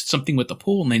leading up to something with the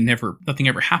pool, and nothing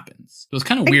ever happens. It was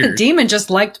kind of weird. The demon just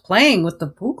liked playing with the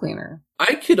pool cleaner.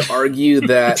 I could argue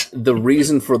that the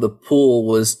reason for the pool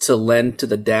was to lend to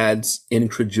the dad's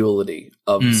incredulity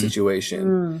of the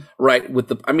situation, right?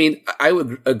 I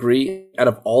would agree, out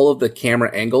of all of the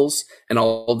camera angles and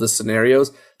all of the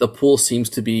scenarios, the pool seems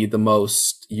to be the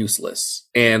most useless,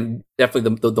 and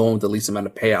definitely the one with the least amount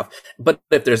of payoff. But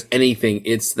if there's anything,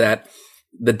 it's that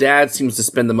the dad seems to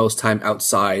spend the most time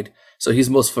outside. So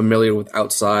he's most familiar with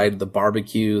outside, the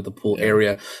barbecue, the pool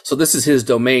area. So this is his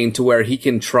domain, to where he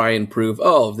can try and prove,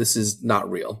 oh, this is not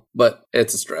real. But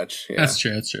it's a stretch. Yeah. That's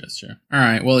true. All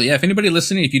right. Well, yeah, if anybody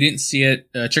listening, if you didn't see it,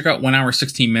 check out 1 hour,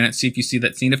 16 minutes. See if you see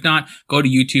that scene. If not, go to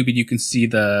YouTube and you can see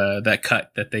that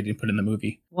cut that they didn't put in the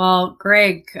movie. Well,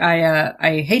 Greg,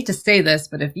 I hate to say this,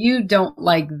 but if you don't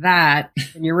like that,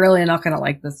 then you're really not going to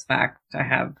like this fact. I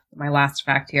have my last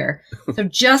fact here. So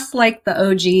just like the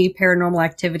OG Paranormal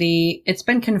Activity, it's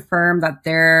been confirmed that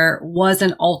there was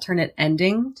an alternate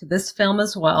ending to this film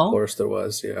as well. Of course there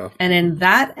was, yeah. And in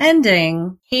that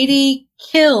ending, Katie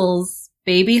kills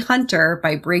baby Hunter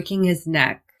by breaking his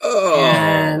neck. Oh.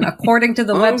 And according to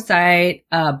the website,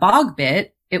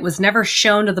 Bogbit, it was never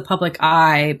shown to the public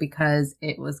eye because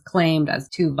it was claimed as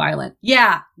too violent.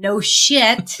 Yeah, no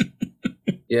shit.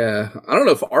 Yeah, I don't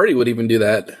know if Artie would even do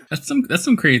that. That's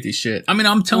some crazy shit. I mean,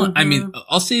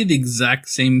 I'll say the exact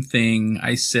same thing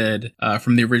I said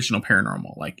from the original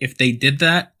Paranormal. Like, if they did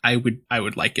that, I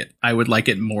would like it. I would like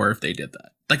it more if they did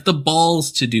that. Like, the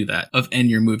balls to do that, of end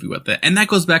your movie with it. And that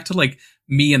goes back to, like,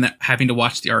 me and having to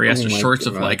watch the Ari Aster shorts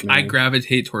of, like, man. I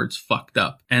gravitate towards fucked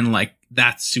up. And, like,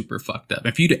 that's super fucked up.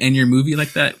 If you to end your movie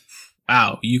like that,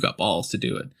 wow, you got balls to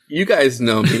do it. You guys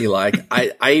know me, like,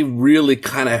 I really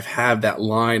kind of have that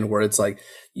line where it's like,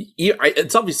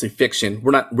 it's obviously fiction.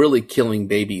 We're not really killing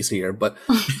babies here, but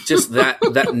just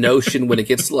that notion when it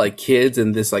gets to like kids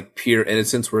and this like pure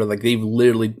innocence where like they've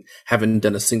literally haven't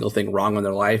done a single thing wrong in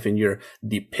their life and you're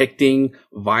depicting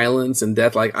violence and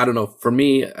death. Like, I don't know. For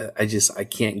me, I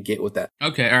can't get with that.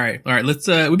 Okay. All right. Let's,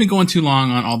 we've been going too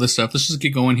long on all this stuff. Let's just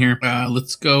get going here.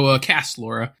 Let's go, cast,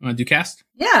 Laura. You want to do cast?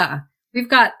 Yeah. We've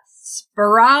got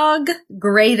Sprague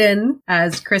Graydon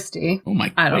as Christy. Oh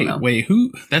my! Wait,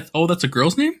 who? That's a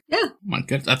girl's name? Yeah. Oh my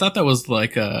goodness, I thought that was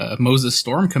like Moses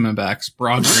Storm coming back.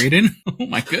 Sprague Graydon. Oh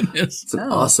my goodness, it's an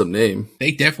awesome name.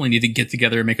 They definitely need to get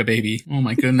together and make a baby. Oh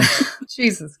my goodness.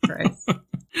 Jesus Christ.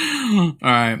 All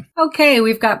right. Okay,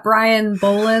 we've got Brian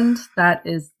Boland. That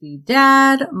is the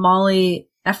dad. Molly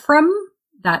Ephraim.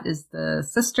 That is the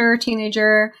sister,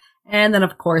 teenager. And then,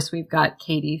 of course, we've got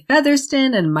Katie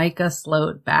Featherston and Micah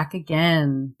Sloat back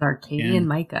again. Our Katie and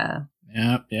Micah.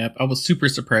 Yep. I was super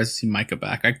surprised to see Micah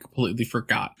back. I completely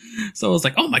forgot. So I was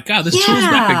like, oh my God, this show's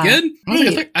back again?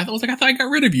 I thought I got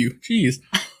rid of you. Jeez.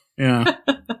 Yeah.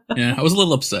 Yeah, I was a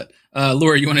little upset.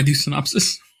 Laura, you want to do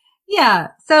synopsis? Yeah.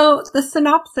 So the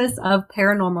synopsis of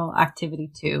Paranormal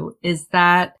Activity 2 is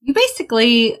that you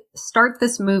basically start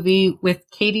this movie with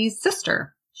Katie's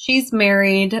sister. She's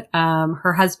married.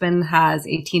 Her husband has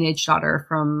a teenage daughter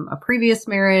from a previous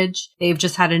marriage. They've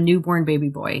just had a newborn baby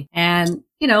boy. And,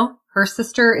 her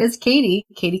sister is Katie.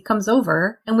 Katie comes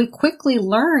over and we quickly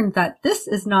learn that this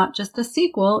is not just a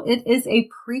sequel. It is a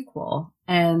prequel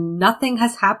and nothing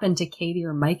has happened to Katie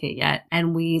or Micah yet.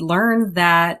 And we learn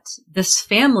that this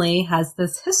family has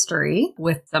this history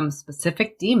with some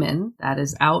specific demon that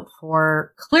is out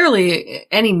for clearly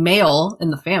any male in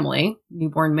the family,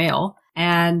 newborn male.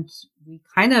 And we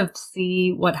kind of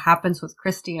see what happens with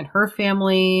Christy and her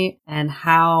family and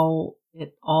how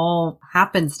it all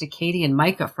happens to Katie and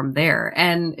Micah from there.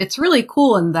 And it's really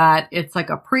cool in that it's like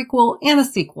a prequel and a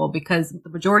sequel because the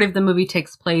majority of the movie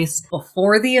takes place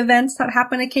before the events that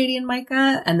happen to Katie and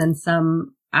Micah and then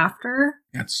some after.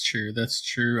 That's true.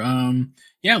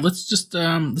 Yeah, let's just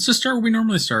start where we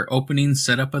normally start. Opening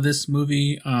setup of this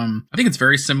movie. I think it's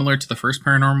very similar to the first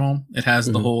Paranormal. It has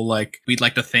the whole, like, we'd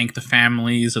like to thank the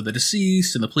families of the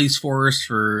deceased and the police force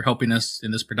for helping us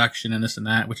in this production and this and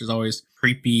that, which is always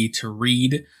creepy to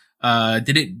read.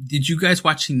 Did you guys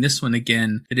watching this one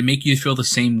again, did it make you feel the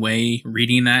same way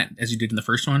reading that as you did in the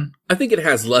first one? I think it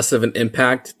has less of an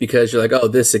impact because you're like, oh,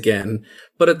 this again.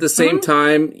 But at the same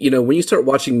time, when you start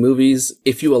watching movies,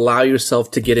 if you allow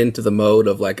yourself to get into the mode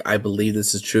of like, I believe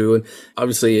this is true. And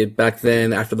obviously back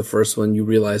then, after the first one, you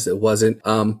realized it wasn't.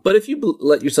 But if you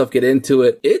let yourself get into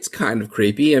it, it's kind of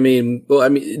creepy.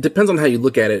 It depends on how you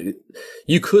look at it.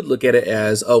 You could look at it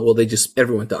as, oh, well,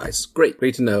 everyone dies. Great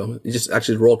to know. You just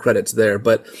actually roll credits there.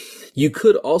 But you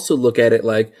could also look at it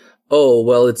like, oh,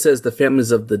 well, it says the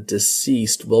families of the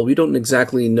deceased. Well, we don't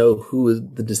exactly know who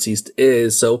the deceased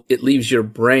is. So it leaves your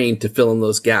brain to fill in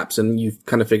those gaps. And you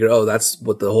kind of figure, oh, that's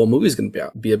what the whole movie is going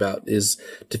to be about, is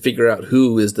to figure out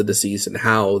who is the deceased and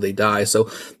how they die.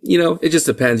 So, it just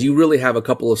depends. You really have a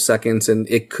couple of seconds and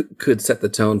it could set the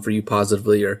tone for you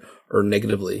positively or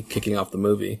negatively kicking off the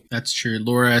movie. That's true.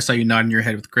 Laura, I saw you nodding your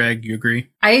head with Greg. You agree?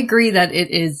 I agree that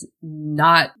it is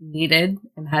not needed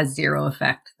and has zero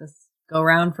effect this go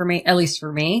around for me, at least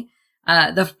for me.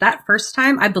 That first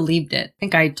time I believed it. I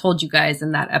think I told you guys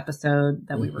in that episode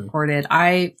that we recorded,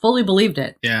 I fully believed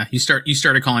it. Yeah. You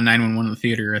started calling 911 in the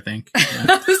theater, I think. Yeah.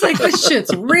 I was like, this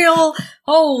shit's real.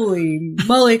 Holy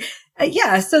moly.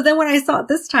 Yeah. So then when I saw it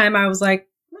this time, I was like,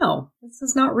 no, this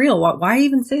is not real. Why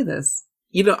even say this?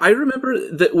 I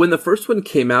remember that when the first one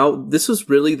came out, this was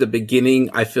really the beginning,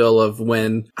 I feel, of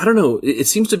when, I don't know, it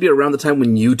seems to be around the time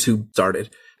when YouTube started.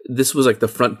 This was like the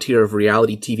frontier of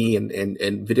reality TV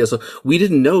and video. So we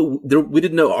didn't know,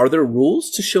 are there rules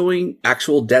to showing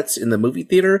actual deaths in the movie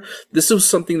theater? This was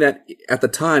something that at the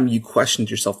time you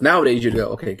questioned yourself. Nowadays you go,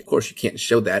 okay, of course you can't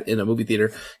show that in a movie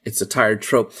theater. It's a tired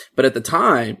trope. But at the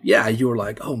time, yeah, you were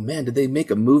like, oh man, did they make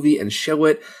a movie and show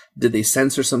it? Did they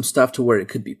censor some stuff to where it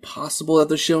could be possible that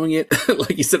they're showing it?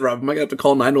 Like you said, Rob, am I going to have to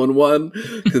call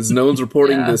 911 because no one's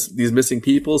reporting these missing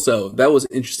people? So that was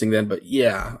interesting then. But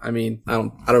yeah, I mean, I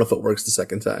don't know if it works the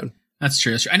second time. That's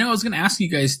true. That's true. I know I was going to ask you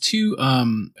guys too.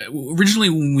 Originally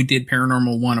when we did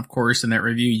Paranormal 1, of course, in that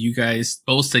review, you guys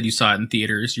both said you saw it in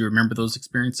theaters. You remember those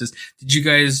experiences. Do you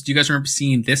guys remember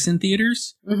seeing this in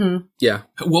theaters? Mm-hmm. Yeah.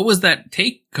 What was that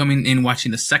take coming in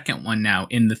watching the second one now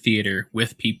in the theater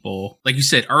with people, like you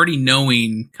said, already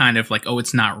knowing kind of like, oh,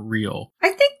 it's not real? I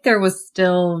think there was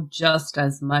still just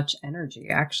as much energy,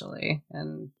 actually,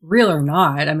 and real or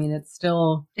not. I mean, it's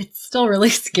still really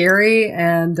scary.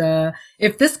 And,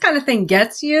 if this kind of thing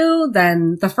gets you,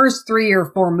 then the first 3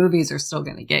 or 4 movies are still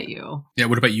going to get you. Yeah.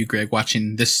 What about you, Greg,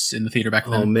 watching this in the theater back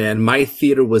then? Oh man, my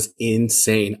theater was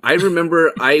insane. I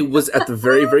remember I was at the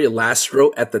very, very last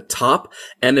row at the top.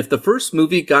 And if the first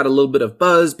movie got a little bit of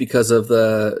buzz because of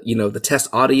the test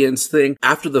audience thing,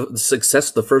 after the success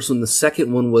of the first one, the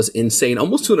second one was insane,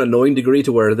 almost to an annoying degree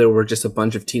to where there were just a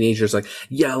bunch of teenagers like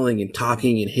yelling and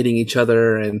talking and hitting each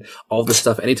other and all this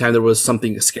stuff. Anytime there was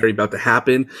something scary about to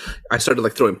happen, I started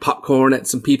like throwing popcorn at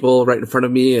some people right in front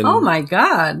of me. And oh my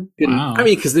God. Wow. I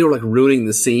mean, because they were like ruining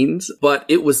the scenes, but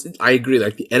it was, I agree,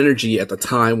 like the energy at the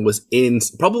time was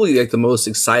probably like the most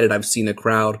excited I've seen a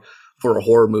crowd for a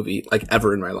horror movie like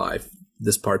ever in my life.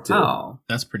 This part too. Oh,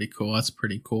 that's pretty cool. That's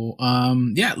pretty cool.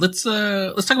 Yeah, let's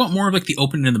talk about more of like the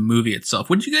opening of the movie itself.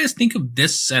 What did you guys think of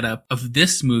this setup of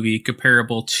this movie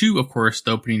comparable to, of course,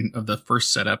 the opening of the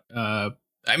first setup?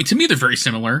 I mean, to me, they're very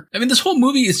similar. I mean, this whole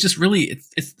movie is just really,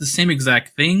 it's the same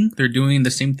exact thing. They're doing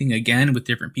the same thing again with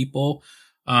different people.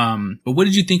 But what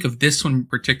did you think of this one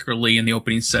particularly in the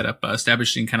opening setup,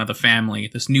 establishing kind of the family,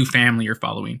 this new family you're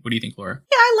following? What do you think, Laura?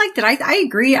 Yeah, I liked it. I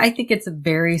agree. I think it's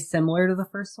very similar to the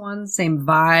first one. Same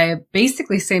vibe,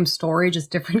 basically same story,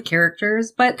 just different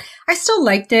characters, but I still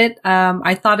liked it.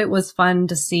 I thought it was fun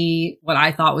to see what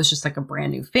I thought was just like a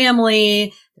brand new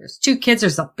family. There's 2 kids.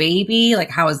 There's a baby. Like,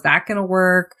 how is that going to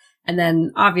work? And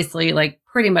then obviously, like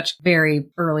pretty much very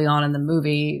early on in the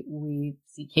movie, we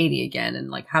see Katie again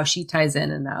and like how she ties in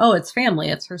and oh, it's family.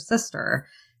 It's her sister.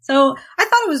 So I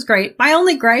thought it was great. My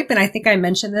only gripe, and I think I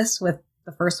mentioned this with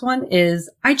the first one, is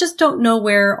I just don't know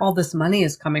where all this money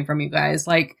is coming from, you guys.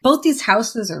 Like, both these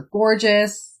houses are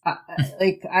gorgeous. I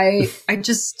don't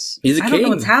know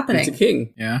what's happening. He's a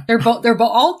king. Yeah. They're both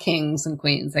all kings and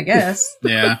queens, I guess.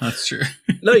 Yeah, that's true.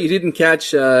 No, you didn't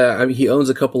catch, I mean, he owns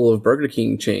a couple of Burger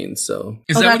King chains, so.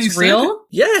 Is that what he real? said?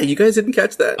 Yeah, you guys didn't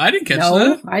catch that? I didn't catch No,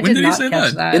 that. I When did he not say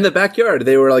catch that. In the backyard,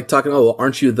 they were like talking, oh, well,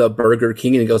 aren't you the Burger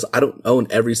King? And he goes, I don't own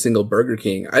every single Burger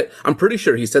King. I'm pretty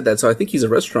sure he said that, so I think he's a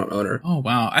restaurant owner. Oh,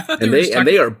 wow. I thought And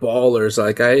they are ballers.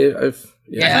 Like, I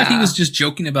thought he was just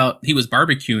joking about, he was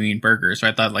barbecuing burgers. So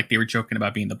I thought like they were joking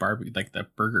about being the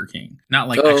Burger King. Not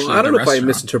like actually I don't know restaurant. if I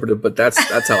misinterpreted, but that's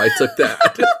how I took that.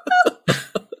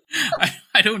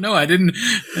 I don't know.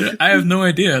 I have no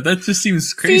idea. That just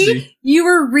seems crazy. See, you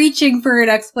were reaching for an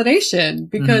explanation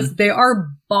because they are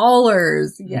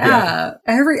ballers. Yeah.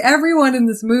 Everyone in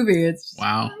this movie, it's just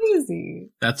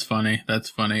crazy. That's funny. That's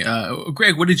funny.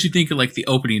 Greg, what did you think of like the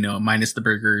opening note minus the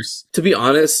burgers? To be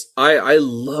honest, I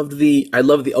loved the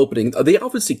opening. They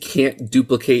obviously can't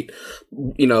duplicate,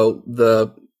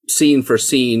 the scene for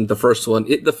scene, the first one.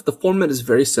 The format is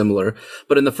very similar,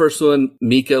 but in the first one,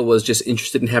 Mika was just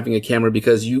interested in having a camera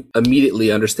because you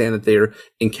immediately understand that they're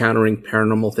encountering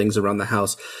paranormal things around the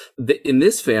house. In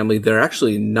this family, they're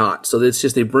actually not. So it's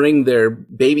just they bring their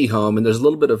baby home and there's a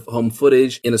little bit of home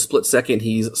footage. In a split second,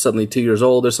 he's suddenly 2 years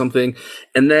old or something.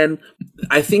 And then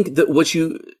I think that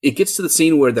it gets to the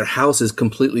scene where their house is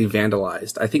completely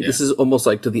vandalized. I think this is almost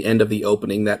like to the end of the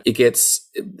opening that it gets,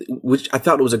 which I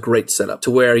thought was a great setup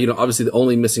to where, obviously the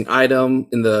only missing item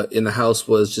in the house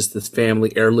was just this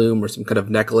family heirloom or some kind of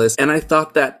necklace. And I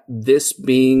thought that this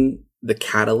being the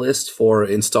catalyst for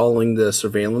installing the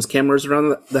surveillance cameras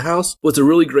around the house was a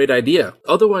really great idea.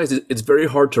 Otherwise, it's very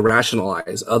hard to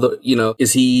rationalize.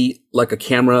 Is he like a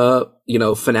camera,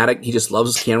 fanatic? He just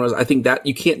loves his cameras. I think that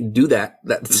you can't do that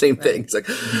same thing. It's like,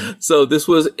 so this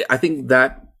was, I think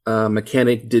that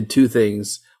mechanic did 2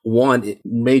 things. One, it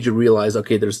made you realize,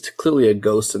 okay, there's clearly a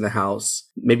ghost in the house.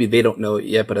 Maybe they don't know it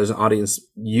yet, but as an audience,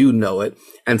 you know it.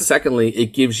 And secondly,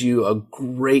 it gives you a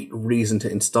great reason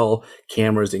to install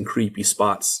cameras in creepy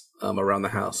spots around the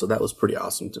house. So that was pretty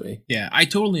awesome to me. Yeah, I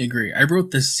totally agree. I wrote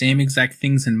the same exact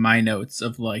things in my notes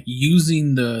of like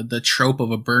using the trope of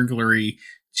a burglary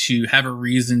to have a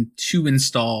reason to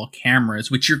install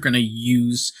cameras, which you're going to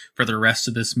use for the rest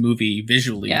of this movie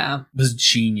visually, was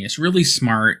genius. Really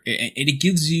smart. It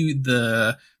gives you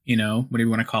the, you know, whatever you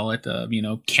want to call it, you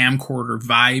know, camcorder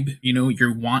vibe, you know,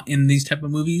 you want in these type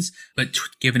of movies, but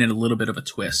giving it a little bit of a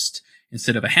twist.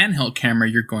 Instead of a handheld camera,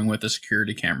 you're going with a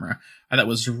security camera. I thought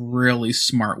was a really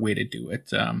smart way to do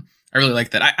it. I really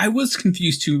like that. I was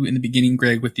confused too in the beginning,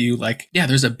 Greg, with you. Like, yeah,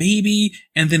 there's a baby.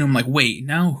 And then I'm like, wait,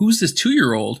 now who's this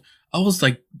 2-year-old? I was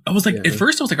like, at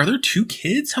first I was like, are there 2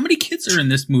 kids? How many kids are in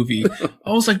this movie?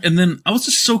 I was like, and then I was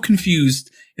just so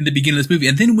confused in the beginning of this movie.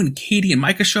 And then when Katie and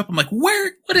Micah show up, I'm like,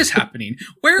 what is happening?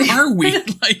 Where are we?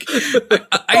 Like,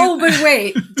 but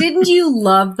wait, didn't you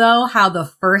love though how the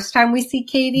first time we see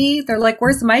Katie, they're like,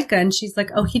 where's Micah? And she's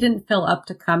like, oh, he didn't feel up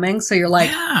to coming. So you're like,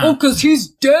 oh, cause he's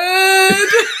dead.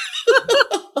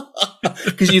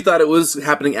 Because you thought it was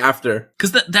happening after.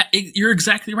 Because you're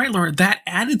exactly right, Laura. That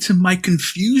added to my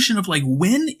confusion of like,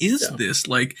 when is this?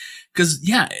 Like, because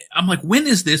I'm like, when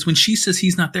is this? When she says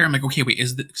he's not there, I'm like, okay, wait,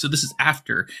 so this is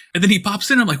after? And then he pops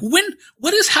in. I'm like,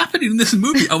 what is happening in this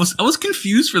movie? I was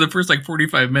confused for the first like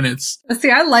 45 minutes.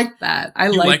 See, I liked that. I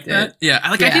liked it. Yeah,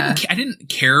 I didn't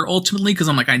care ultimately because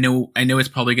I'm like, I know it's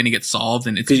probably going to get solved,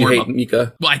 and it's because you more hate about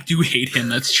Mika. Well, I do hate him.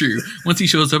 That's true. Once he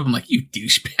shows up, I'm like, you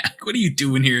douchebag. What are you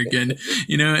doing here again?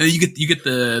 You know, and you get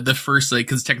the first, like,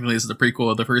 because technically this is the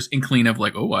prequel, the first inkling of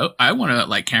like, oh, I want to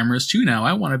like cameras too now.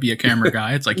 I want to be a camera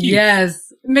guy. It's like,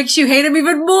 yes, it makes you hate him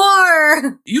even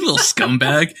more. You little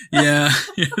scumbag. Yeah,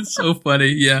 it's so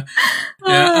funny. Yeah.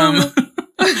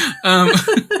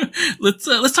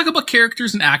 Let's talk about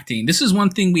characters and acting. This is one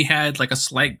thing we had like a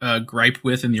slight gripe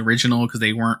with in the original because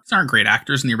they aren't great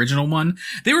actors in the original one.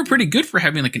 They were pretty good for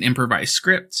having like an improvised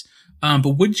script. But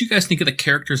what did you guys think of the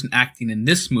characters and acting in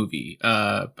this movie?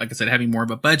 Like I said, having more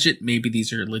of a budget, maybe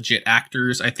these are legit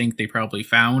actors. I think they probably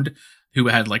found who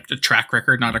had like a track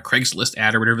record, not a Craigslist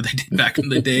ad or whatever they did back in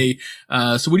the day.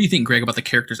 So what do you think, Greg, about the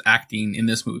characters acting in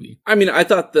this movie? I mean, I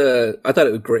thought it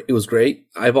was great. It was great.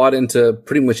 I bought into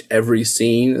pretty much every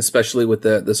scene, especially with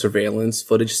the surveillance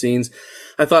footage scenes.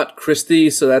 I thought Christy,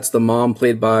 so that's the mom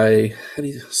played by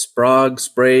Sprague,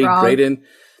 Graydon.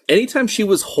 Anytime she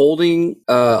was holding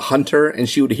Hunter and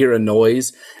she would hear a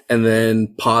noise and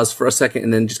then pause for a second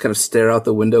and then just kind of stare out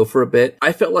the window for a bit,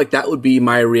 I felt like that would be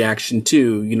my reaction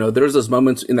too. You know, there's those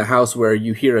moments in the house where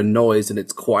you hear a noise and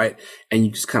it's quiet and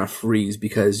you just kind of freeze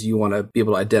because you want to be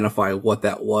able to identify what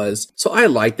that was. So I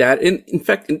like that. And in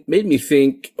fact, it made me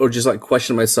think or just like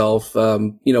question myself,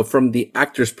 you know, from the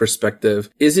actor's perspective,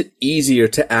 is it easier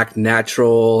to act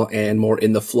natural and more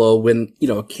in the flow when, you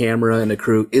know, a camera and a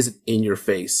crew isn't in your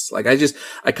face? Like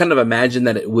I kind of imagine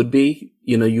that it would be,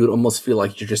 you know, you would almost feel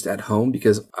like you're just at home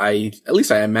because at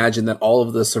least I imagine that all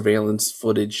of the surveillance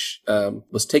footage,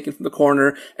 was taken from the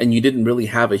corner and you didn't really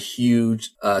have a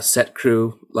huge, set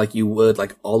crew like you would,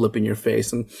 like all up in your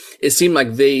face. And it seemed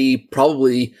like they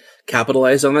probably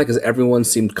capitalized on that because everyone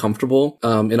seemed comfortable,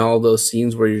 in all those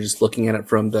scenes where you're just looking at it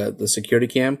from the security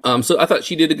cam. So I thought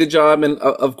she did a good job. And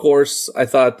of course, I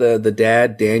thought the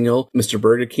dad, Daniel, Mr.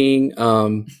 Burger King,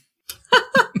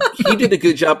 he did a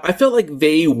good job. I felt like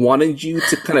they wanted you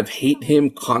to kind of hate him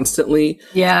constantly.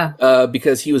 Yeah.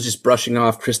 Because he was just brushing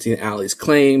off Christy and Allie's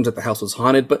claims that the house was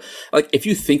haunted. But like, if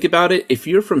you think about it, if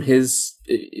you're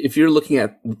looking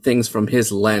at things from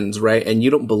his lens, right, and you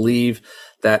don't believe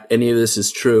that any of this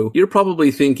is true, you're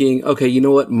probably thinking, okay, you know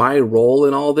what? My role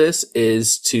in all this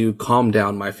is to calm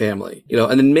down my family, you know,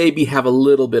 and then maybe have a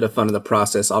little bit of fun in the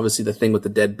process. Obviously the thing with the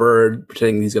dead bird,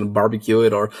 pretending he's going to barbecue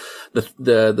it, or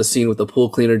the scene with the pool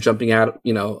cleaner jumping out,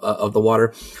 you know, of the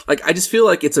water. Like, I just feel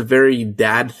like it's a very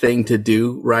dad thing to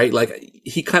do, right? Like,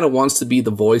 he kind of wants to be the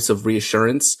voice of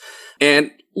reassurance. And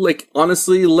like,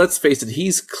 honestly, let's face it,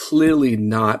 he's clearly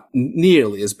not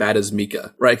nearly as bad as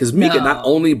Mika, right? Because Mika not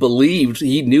only believed,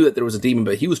 he knew that there was a demon,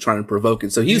 but he was trying to provoke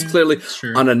it. So he's clearly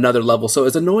on another level. So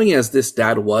as annoying as this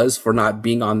dad was for not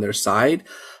being on their side,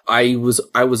 I was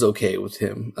okay with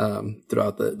him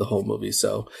throughout the whole movie.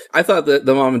 So I thought that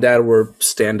the mom and dad were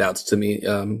standouts to me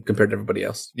compared to everybody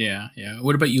else. Yeah.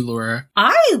 What about you, Laura?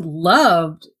 I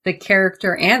loved the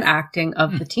character and acting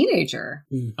of the teenager.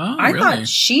 Oh, I really? thought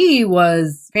she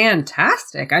was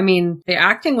fantastic. I mean, the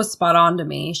acting was spot on to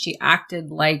me. She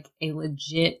acted like a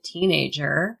legit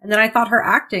teenager. And then I thought her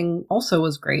acting also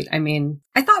was great. I mean,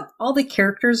 I thought all the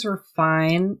characters were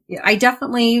fine. I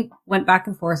definitely went back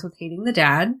and forth with hating the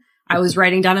dad. I was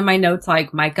writing down in my notes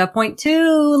like Micah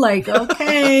 0.2, like,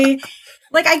 okay.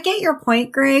 Like, I get your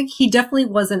point, Greg. He definitely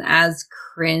wasn't as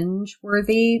cringe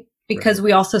worthy. Because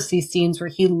we also see scenes where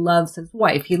he loves his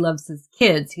wife, he loves his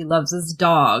kids, he loves his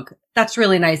dog. that's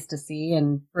really nice to see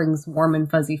and brings warm and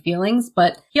fuzzy feelings.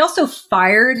 But he also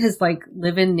fired his like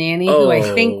live-in nanny, who I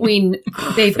think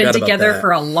they've been together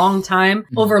for a long time,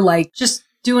 over like just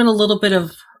doing a little bit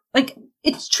of like,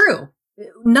 it's true.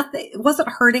 Nothing, it wasn't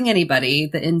hurting anybody,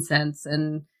 the incense.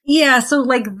 And yeah, so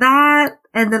like that.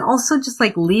 And then also just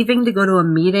like leaving to go to a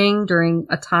meeting during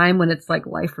a time when it's like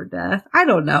life or death. I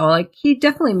don't know. Like he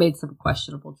definitely made some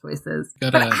questionable choices.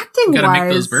 But acting gotta wise,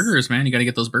 make those burgers, man. You gotta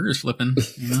get those burgers flipping,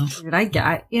 you know? Dude,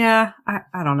 I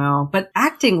don't know. But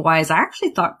acting wise, I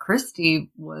actually thought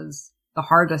Christy was the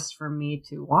hardest for me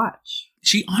to watch.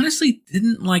 She honestly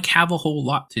didn't like have a whole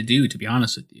lot to do, to be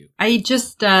honest with you. I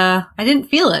just, I didn't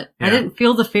feel it. Yeah. I didn't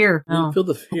feel the fear. No. Didn't feel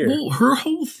the fear. Well, her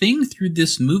whole thing through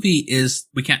this movie is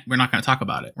we're not going to talk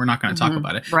about it. We're not going to talk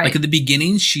about it. Right. Like at the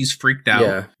beginning, she's freaked out.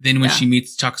 Yeah. Then when she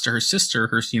talks to her sister,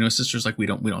 sister's like, we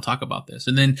don't talk about this.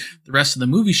 And then the rest of the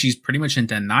movie, she's pretty much in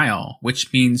denial,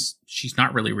 which means she's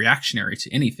not really reactionary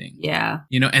to anything. Yeah.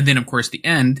 You know, and then of course the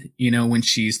end, you know, when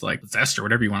she's like possessed or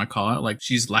whatever you want to call it, like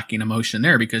she's lacking emotion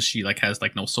there because she like has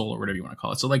like no soul or whatever you want to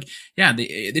call it. So like, yeah, they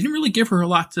didn't really give her a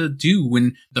lot to do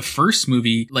when the first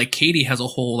movie, like Katie has a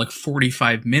whole like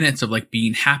 45 minutes of like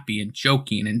being happy and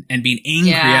joking and being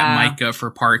angry at Micah for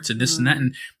parts and this and that.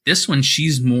 And this one,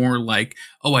 she's more like,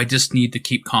 oh, I just need to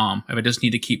keep calm. I just need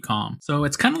to keep calm. So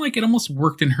it's kind of like it almost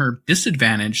worked in her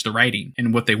disadvantage, the writing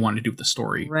and what they wanted to do with the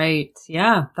story. Right.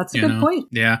 Yeah. That's a good point.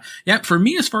 Yeah. Yeah. For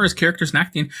me, as far as characters and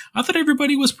acting, I thought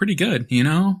everybody was pretty good, you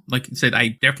know? Like you said, I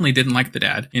definitely didn't like the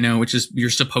dad, you know, which is you're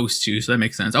supposed to. So that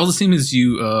makes sense. I was the same as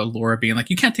you, Laura, being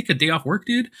like, you can't take a day off work,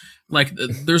 dude. Like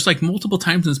there's like multiple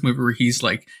times in this movie where he's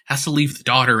like has to leave the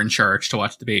daughter in charge to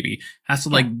watch the baby, has to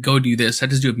like go do this, had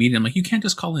to do a meeting. I'm like, you can't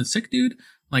just call in sick, dude.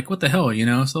 Like, what the hell, you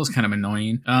know? So that was kind of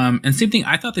annoying. And same thing,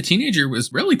 I thought the teenager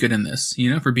was really good in this, you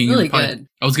know, for being really good.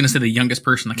 I was going to say the youngest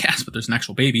person in the cast, but there's an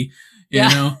actual baby, you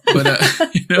know, but,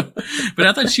 you know, but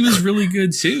I thought she was really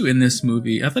good too in this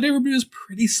movie. I thought everybody was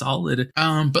pretty solid.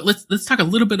 But let's talk a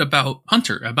little bit about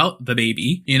Hunter, about the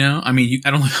baby, you know? I mean,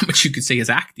 I don't know how much you could say is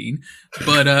acting,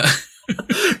 but,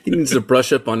 he needs to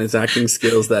brush up on his acting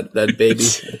skills, that baby,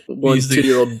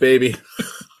 1-2-year-old baby.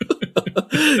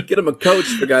 Get him a coach,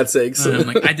 for God's sakes.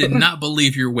 Like, I did not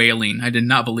believe your wailing. I did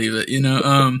not believe it, you know?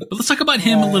 But let's talk about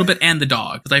him a little bit and the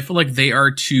dog, because I feel like they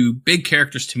are two big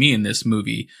characters to me in this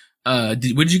movie. What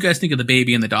did you guys think of the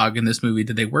baby and the dog in this movie?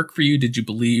 Did they work for you? Did you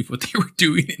believe what they were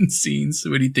doing in scenes?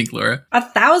 What do you think, Laura?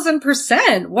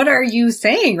 1,000%. What are you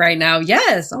saying right now?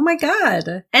 Yes. Oh my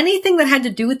God. Anything that had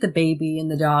to do with the baby and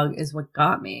the dog is what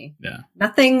got me. Yeah.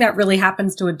 Nothing that really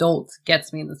happens to adults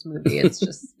gets me in this movie. It's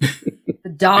just the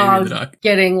dog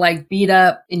getting like beat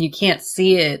up and you can't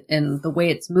see it and the way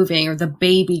it's moving, or the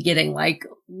baby getting like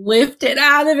lifted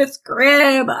out of its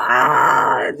crib.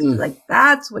 It's like,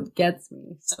 that's what gets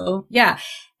me. So yeah.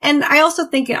 And I also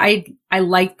think I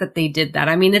like that they did that.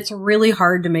 I mean, it's really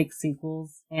hard to make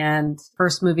sequels, and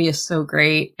first movie is so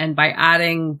great. And by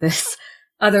adding this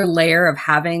other layer of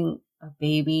having a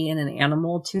baby and an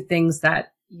animal, two things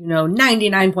that, you know,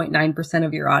 99.9%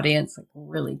 of your audience like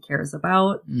really cares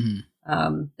about.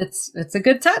 It's a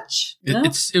good touch.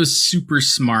 It was super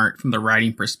smart from the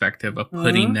writing perspective of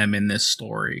putting them in this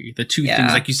story. The two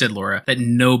things, like you said, Laura, that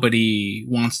nobody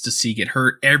wants to see get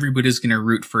hurt. Everybody's going to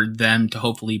root for them to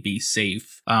hopefully be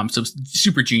safe. So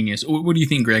super genius. What do you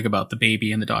think, Greg, about the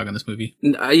baby and the dog in this movie?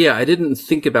 Yeah, I didn't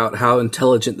think about how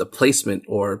intelligent the placement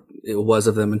or it was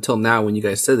of them until now when you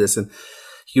guys said this. And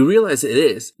you realize it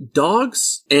is.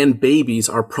 Dogs and babies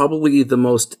are probably the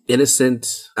most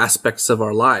innocent aspects of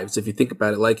our lives. If you think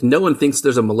about it, like no one thinks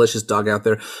there's a malicious dog out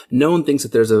there. No one thinks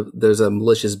that there's a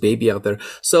malicious baby out there.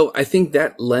 So I think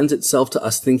that lends itself to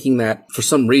us thinking that for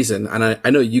some reason, and I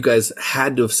know you guys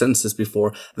had to have sensed this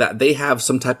before, that they have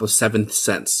some type of seventh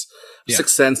sense. Yeah.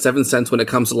 Sixth sense, seventh sense when it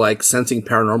comes to like sensing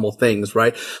paranormal things,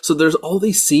 right? So there's all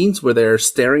these scenes where they're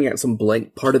staring at some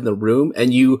blank part in the room,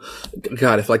 and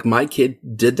God, if like my kid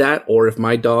did that, or if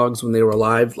my dogs when they were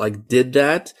alive like did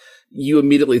that, you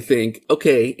immediately think,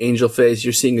 okay, Angel Face,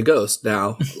 you're seeing a ghost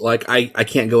now. Like I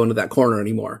can't go into that corner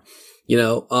anymore. You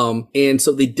know, and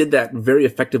so they did that very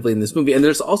effectively in this movie. And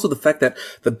there's also the fact that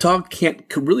the dog can't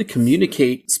really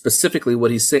communicate specifically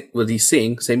what he's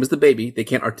seeing, same as the baby. They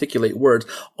can't articulate words.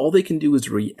 All they can do is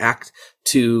react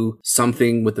to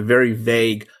something with a very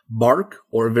vague bark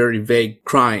or a very vague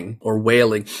crying or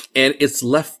wailing. And it's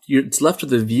left to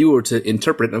the viewer to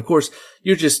interpret it. And of course,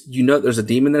 there's a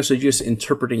demon there, so you're just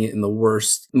interpreting it in the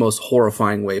worst, most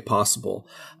horrifying way possible.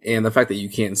 And the fact that you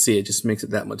can't see it just makes it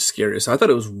that much scarier. So I thought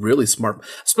it was really smart,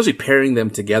 especially pairing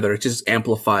them together. It just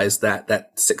amplifies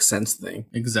that sixth sense thing.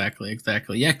 Exactly.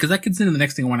 Yeah, because that gets into the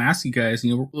next thing I want to ask you guys.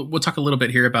 We'll talk a little bit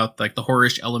here about like the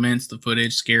horror-ish elements, the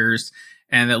footage, scares,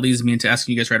 and that leads me into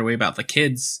asking you guys right away about the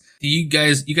kids. Do you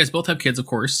guys both have kids, of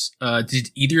course. Did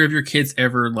either of your kids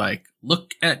ever like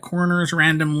look at corners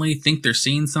randomly, think they're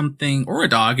seeing something, or a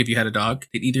dog if you had a dog?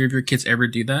 Did either of your kids ever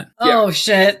do that? Oh, yeah.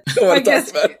 Shit. I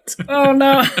guess. Oh,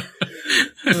 no.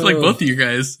 I feel like both of you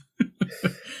guys.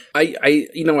 I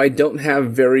don't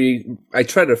have I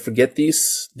try to forget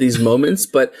these moments,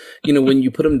 but when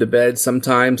you put him to bed,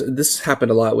 sometimes this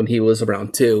happened a lot when he was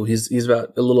around 2. He's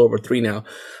about a little over 3 now.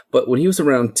 But when he was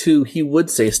around 2, he would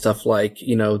say stuff like,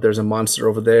 there's a monster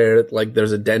over there, like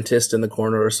there's a dentist in the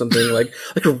corner or something, like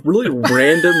really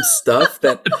random stuff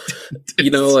that,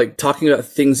 like talking about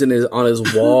things on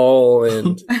his wall.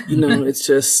 And, it's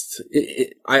just,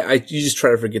 you just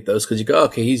try to forget those because you go,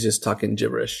 okay, he's just talking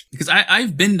gibberish. Because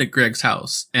I've been to Greg's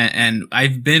house and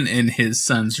I've been in his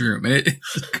son's room. And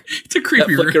it's a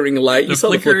creepy that flickering light. You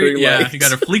saw the flickering light. Yeah, you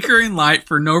got a flickering light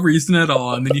for no reason at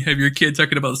all. And then you have your kid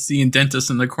talking about seeing dentists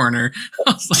in the corner.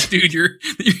 I was like, dude,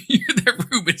 that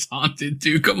room is haunted,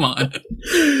 dude. Come on.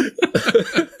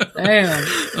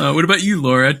 Damn. What about you,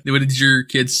 Laura? What did your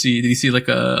kids see? Did you see like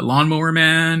a lawnmower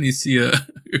man? Did you see a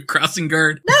crossing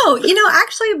guard? No,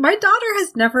 actually, my daughter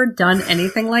has never done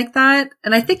anything like that.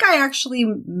 And I think I actually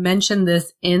mentioned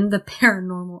this in the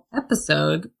paranormal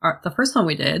episode, the first one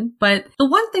we did. But the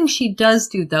one thing she does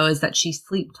do, though, is that she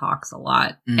sleep talks a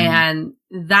lot. And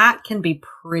that can be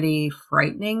pretty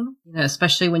frightening,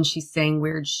 especially when she's saying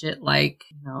weird shit like,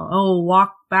 oh,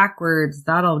 walk backwards,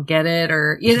 that'll get it,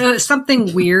 or,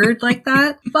 something weird like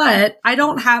that. But I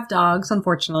don't have dogs,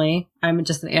 unfortunately. I'm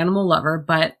just an animal lover,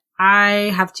 but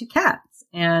I have 2 cats.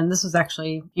 And this was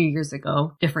actually a few years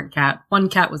ago, different cat. One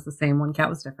cat was the same, one cat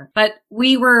was different. But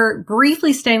we were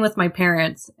briefly staying with my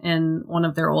parents in one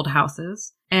of their old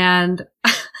houses. And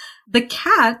the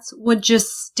cats would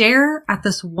just stare at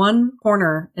this one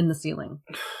corner in the ceiling.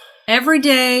 Every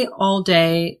day, all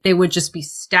day, they would just be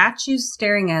statues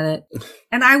staring at it.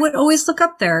 And I would always look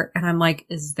up there and I'm like,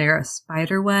 is there a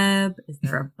spider web? Is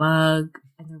there a bug?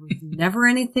 And there was never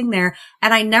anything there.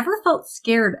 And I never felt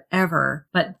scared ever,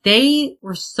 but they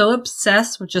were so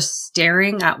obsessed with just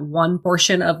staring at one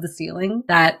portion of the ceiling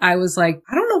that I was like,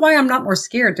 I don't know why I'm not more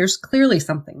scared. There's clearly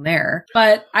something there.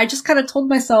 But I just kind of told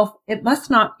myself it must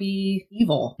not be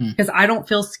evil because I don't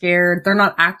feel scared. They're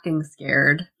not acting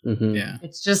scared. Mm-hmm. Yeah.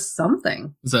 It's just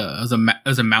something. It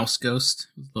was a mouse ghost.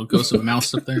 A little ghost of a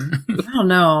mouse up there. I don't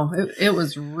know. It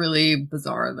was really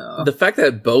bizarre though. The fact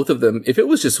that both of them, if it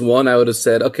was just one, I would have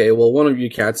said, okay, well, one of your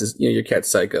cats is, your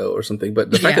cat's psycho or something. But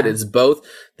the fact that it's both,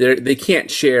 they can't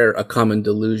share a common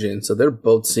delusion. So they're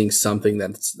both seeing something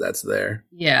that's there.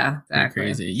 Yeah, exactly.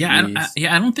 Crazy. Yeah.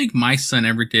 I don't think my son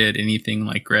ever did anything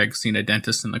like Greg seeing a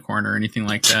dentist in the corner or anything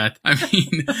like that. I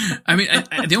mean,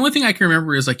 the only thing I can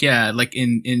remember is like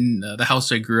in the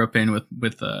house I grew up in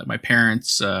with my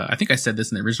parents. I think I said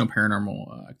this in the original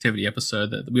Paranormal Activity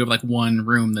episode that we have like one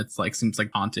room that's like seems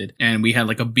like haunted, and we had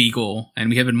like a beagle, and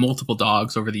we have had multiple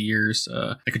dogs over the years,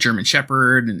 like a German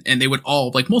Shepherd, and they would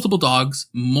all like multiple dogs,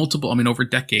 over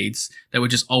decades that would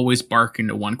just always bark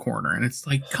into one corner, and it's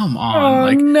like, come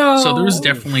on, no. So there was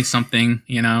definitely something,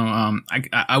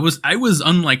 I was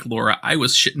unlike Laura. I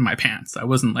was shitting my pants. I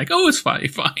wasn't like, oh, it's fine,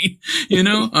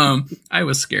 I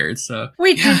was scared. So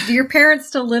wait, do your parents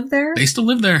still live there? They still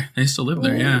live there.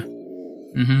 Yeah.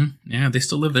 Mm-hmm. Yeah, they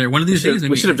still live there. One of these days,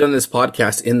 we should have done this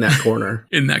podcast in that corner.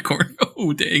 In that corner.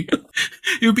 Oh, dang.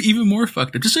 It would be even more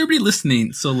fucked up. Just so everybody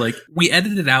listening. So, like, we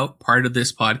edited out part of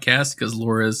this podcast because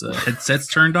Laura's headset's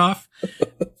turned off.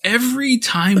 Every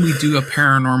time we do a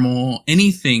paranormal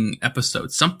anything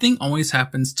episode, something always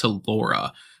happens to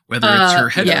Laura. Whether it's her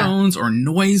headphones or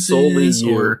noises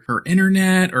or her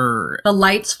internet or the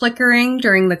lights flickering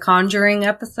during the Conjuring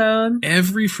episode.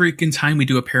 Every freaking time we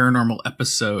do a paranormal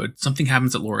episode, something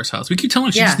happens at Laura's house. We keep telling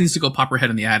her she just needs to go pop her head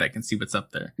in the attic and see what's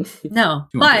up there. No,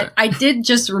 but I did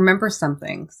just remember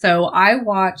something. So I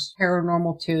watched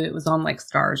Paranormal 2. It was on like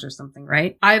Stars or something,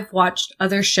 right? I've watched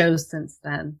other shows since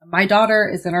then. My daughter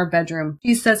is in our bedroom.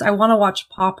 She says, I want to watch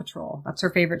Paw Patrol. That's her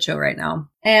favorite show right now.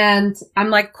 And I'm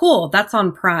like, cool, that's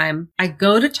on Prime. I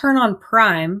go to turn on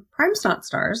Prime. Prime's not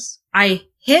Stars. I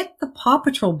hit the Paw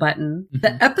Patrol button.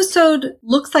 The episode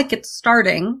looks like it's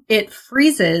starting. It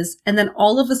freezes. And then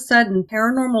all of a sudden,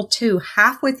 Paranormal 2,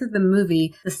 halfway through the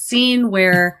movie, the scene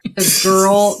where the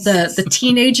girl, the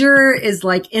teenager is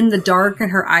like in the dark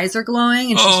and her eyes are glowing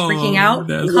and she's freaking out,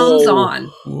 comes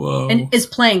on and is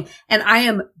playing. And I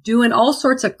am doing all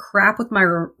sorts of crap with my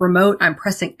remote. I'm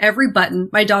pressing every button.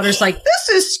 My daughter's like, this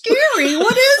is scary.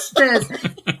 What is this?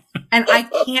 And I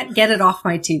can't get it off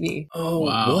my TV. Oh,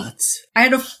 wow. What? I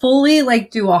had to fully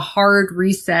do a hard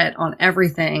reset on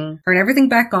everything, turn everything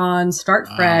back on, start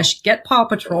fresh, get Paw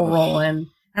Patrol rolling.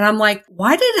 And I'm like,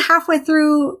 why did halfway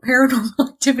through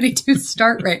Paranormal Activity 2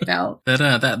 start right now?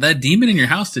 That demon in your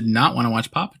house did not want to watch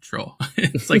Paw Patrol.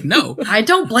 It's like, no. I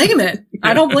don't blame it.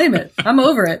 I don't blame it. I'm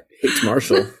over it. Hates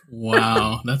Marshall.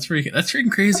 Wow. That's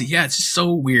freaking crazy. Yeah, it's just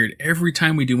so weird. Every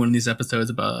time we do one of these episodes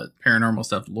about paranormal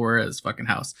stuff, Laura's fucking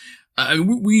house.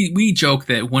 We joke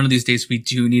that one of these days we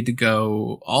do need to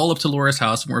go all up to Laura's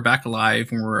house when we're back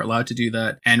alive, when we're allowed to do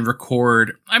that, and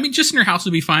record. I mean, just in her house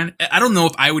would be fine. I don't know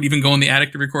if I would even go in the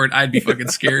attic to record. I'd be fucking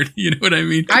scared. You know what I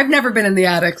mean? I've never been in the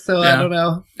attic, so yeah. I don't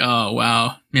know. Oh,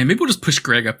 wow. Man, maybe we'll just push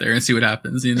Greg up there and see what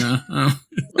happens, you know?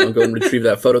 I'll go and retrieve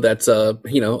that photo that's,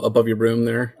 above your room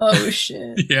there. Oh,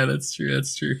 shit. Yeah, that's true.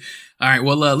 That's true. All right.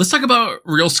 Well, let's talk about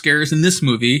real scares in this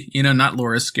movie, not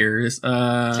Laura's scares.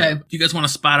 Okay. Do you guys want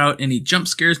to spot out any jump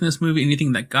scares in this movie?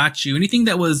 Anything that got you? Anything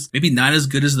that was maybe not as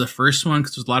good as the first one?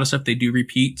 Because there's a lot of stuff they do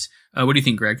repeat. What do you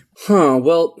think, Greg?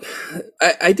 Well,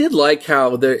 I did like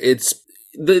how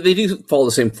they do follow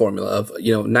the same formula of,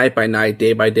 night by night,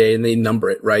 day by day, and they number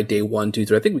it, right? Day 1, 2,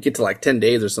 3. I think we get to 10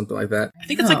 days or something like that. I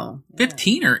think it's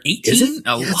 15 or 18. Is it?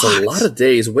 It's a lot of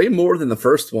days, way more than the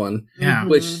first one. Yeah.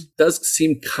 Which does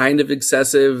seem kind of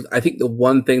excessive. I think the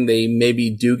one thing they maybe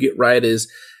do get right is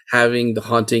having the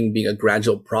haunting being a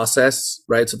gradual process,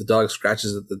 right? So the dog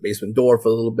scratches at the basement door for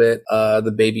a little bit.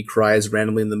 The baby cries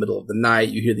randomly in the middle of the night.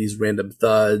 You hear these random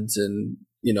thuds and,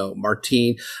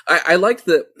 Martine. I like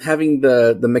having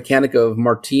the mechanic of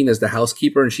Martine as the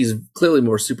housekeeper, and she's clearly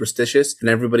more superstitious than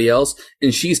everybody else.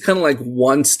 And she's kind of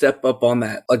one step up on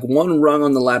that, one rung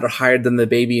on the ladder higher than the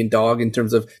baby and dog in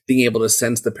terms of being able to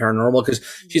sense the paranormal, because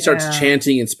she starts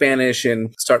chanting in Spanish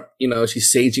and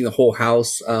she's saging the whole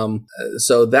house.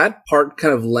 So that part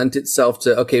kind of lent itself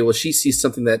to, okay, well, she sees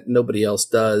something that nobody else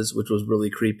does, which was really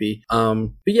creepy.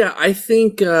 But yeah, I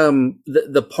think,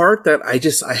 the part that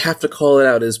I have to call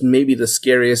it out is maybe the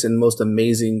scariest and most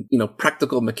amazing,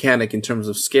 practical mechanic in terms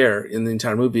of scare in the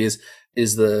entire movie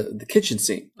is the kitchen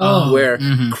scene where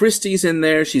Christy's in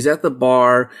there. She's at the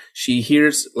bar. She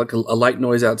hears a light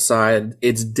noise outside.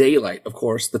 It's daylight, of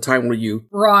course, the time where you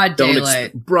broad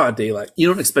daylight. You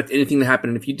don't expect anything to happen.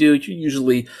 And if you do,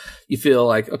 you feel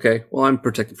like, okay, well, I'm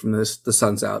protected from this. The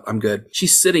sun's out. I'm good.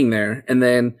 She's sitting there, and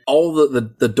then all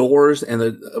the doors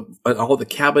and all the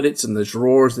cabinets and the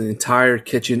drawers and the entire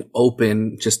kitchen open.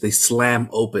 Just they slam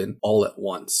open all at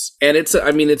once. And it's a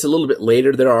little bit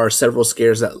later. There are several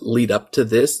scares that lead up to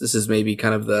this. This is maybe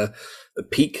kind of the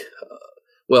peak.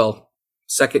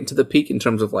 Second to the peak in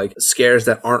terms of scares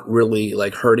that aren't really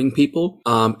hurting people.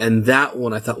 And that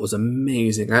one I thought was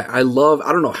amazing. I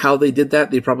don't know how they did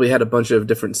that. They probably had a bunch of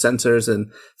different sensors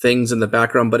and things in the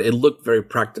background, but it looked very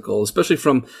practical, especially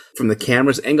from the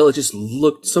camera's angle. It just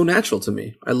looked so natural to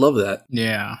me. I love that.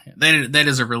 Yeah. That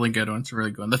is a really good one. It's a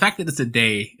really good one. The fact that it's a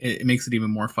day, it makes it even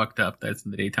more fucked up that it's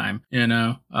in the daytime,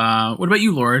 What about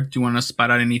you, Laura? Do you want to spot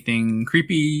out anything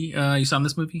creepy, you saw in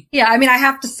this movie? Yeah. I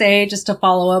have to say, just to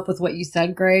follow up with what you said,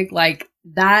 Greg,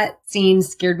 that scene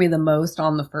scared me the most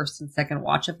on the first and second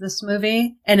watch of this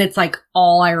movie. And it's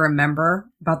all I remember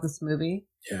about this movie.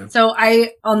 Yeah. So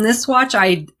on this watch,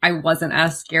 I wasn't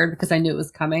as scared because I knew it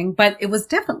was coming, but it was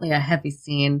definitely a heavy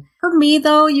scene. For me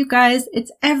though, you guys,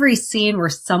 it's every scene where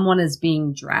someone is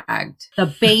being dragged.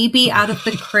 The baby out of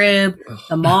the crib,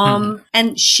 the mom,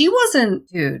 and she wasn't,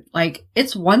 dude,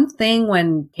 it's one thing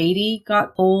when Katie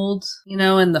got pulled,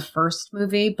 in the first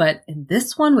movie, but in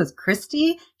this one with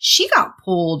Christy, she got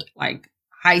pulled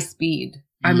high speed.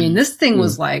 This thing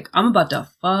was I'm about to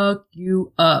fuck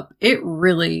you up. It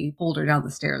really pulled her down the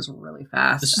stairs really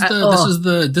fast. This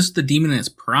is the demon in its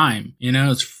prime.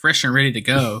 It's fresh and ready to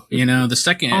go. The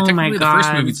second, technically the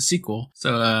first movie's a sequel.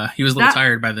 So, he was a little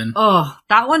tired by then. Oh,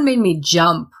 that one made me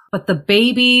jump. But the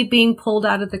baby being pulled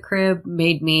out of the crib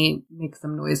made me make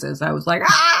some noises. I was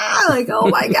oh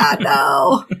my God,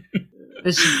 no.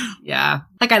 Yeah.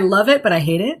 I love it, but I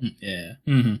hate it. Yeah.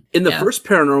 Mm-hmm. In the first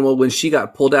Paranormal, when she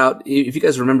got pulled out, if you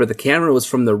guys remember, the camera was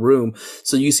from the room.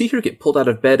 So you see her get pulled out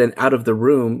of bed and out of the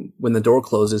room when the door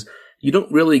closes. you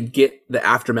don't really get the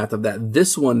aftermath of that.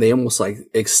 This one, they almost like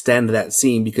extend that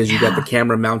scene because you got the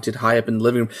camera mounted high up in the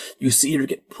living room. You see her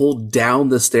get pulled down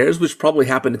the stairs, which probably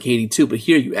happened to Katie too, but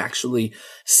here you actually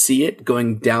see it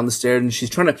going down the stairs, and she's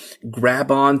trying to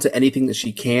grab on to anything that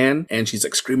she can, and she's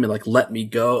like screaming like, let me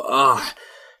go.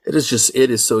 It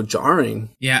is so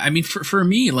jarring. Yeah, I mean, for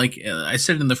me, like I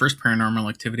said in the first Paranormal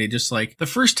Activity, just like the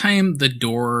first time the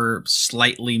door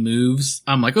slightly moves,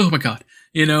 I'm like, oh my God.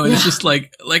 You know, and it's just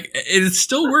like it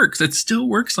still works. It still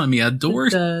works on me. A door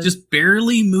just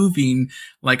barely moving.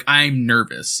 Like I'm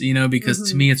nervous, you know, because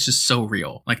to me, it's just so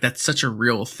real. Like that's such a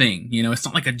real thing. You know, it's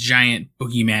not like a giant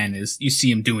boogeyman you see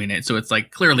him doing it. So it's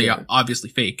like clearly,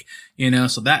 obviously fake, you know,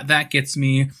 so that gets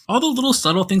me. All the little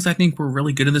subtle things I think were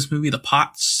really good in this movie. The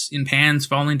pots and pans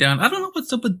falling down. I don't know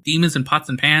what's up with demons and pots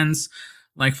and pans.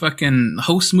 Like fucking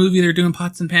Host movie, they're doing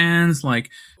pots and pans. Like,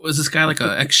 was this guy like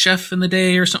a ex-chef in the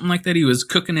day or something like that? He was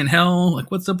cooking in hell. Like,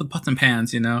 what's up with pots and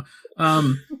pans, you know?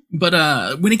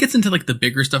 But when it gets into like the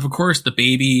bigger stuff, of course, the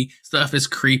baby stuff is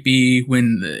creepy.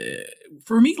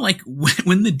 For me, like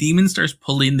when the demon starts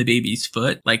pulling the baby's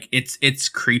foot, like it's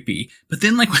creepy. But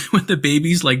then like when the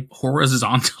baby's like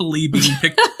horizontally being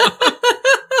picked up,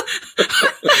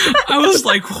 I was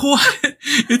like, what?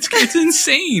 It's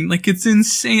insane. Like, it's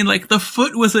insane. Like, the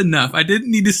foot was enough. I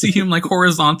didn't need to see him, like,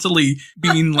 horizontally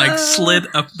being, like, slid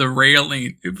up the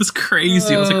railing. It was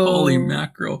crazy. I was like, holy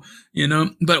mackerel, you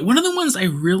know? But one of the ones I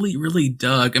really, really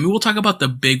dug, I mean, we'll talk about the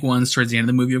big ones towards the end of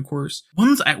the movie, of course.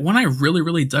 One I really,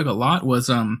 really dug a lot was,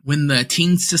 when the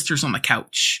teen sister's on the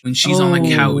couch. When she's on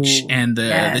the couch and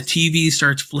the TV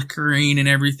starts flickering and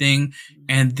everything.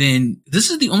 And then this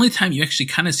is the only time you actually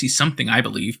kind of see something, I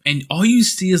believe. And all you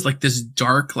see is like this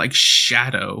dark, like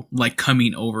shadow, like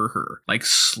coming over her, like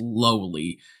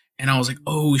slowly. And I was like,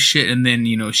 oh shit. And then,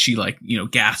 you know, she like, you know,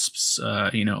 gasps,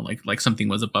 you know, like something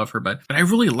was above her. But I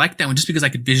really liked that one just because I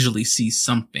could visually see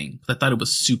something. I thought it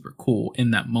was super cool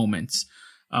in that moment.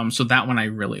 So that one I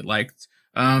really liked.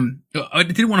 I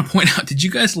did want to point out, did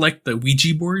you guys like the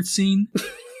Ouija board scene?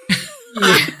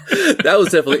 That was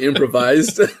definitely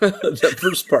improvised. That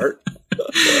first part.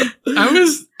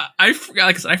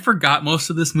 I forgot most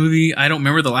of this movie. I don't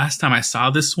remember the last time I saw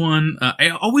this one. I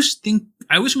always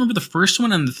remember the first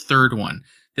one and the third one.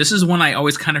 This is one I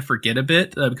always kind of forget a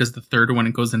bit because the third one,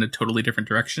 it goes in a totally different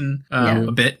direction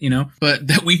a bit, you know. But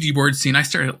that Ouija board scene, I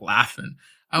started laughing.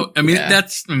 Come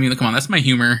on, that's my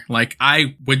humor. Like,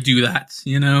 I would do that,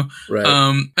 you know? Right.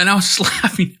 And I was just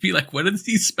laughing to be like, what is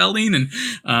he spelling? And,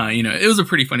 you know, it was a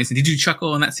pretty funny scene. Did you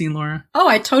chuckle in that scene, Laura? Oh,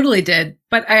 I totally did.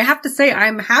 But I have to say,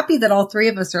 I'm happy that all three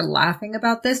of us are laughing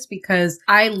about this because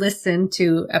I listened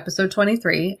to episode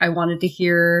 23. I wanted to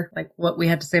hear like what we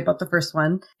had to say about the first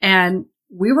one. And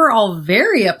we were all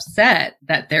very upset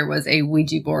that there was a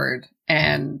Ouija board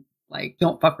and like,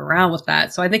 don't fuck around with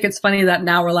that. So I think it's funny that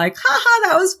now we're like, haha,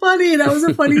 that was funny. That was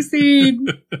a funny scene.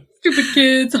 Stupid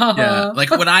kids. Haha. Yeah. Like,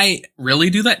 would I really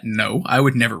do that? No, I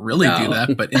would never really do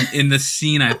that. But in the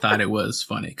scene, I thought it was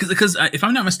funny. Cause if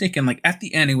I'm not mistaken, like at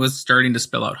the end, it was starting to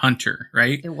spell out Hunter,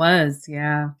 right? It was,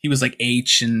 yeah. He was like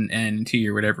H and T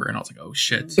or whatever. And I was like, oh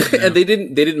shit. You know? And they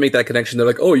didn't make that connection. They're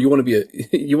like, oh, you want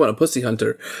a pussy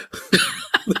hunter.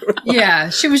 Yeah,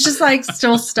 she was just like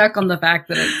still stuck on the fact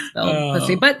that it's spelled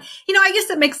pussy. But, you know, I guess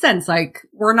it makes sense. Like,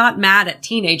 we're not mad at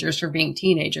teenagers for being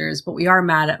teenagers, but we are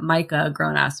mad at Micah, a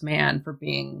grown ass man, for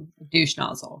being a douche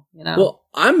nozzle, you know? Well,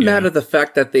 I'm mad at the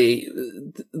fact that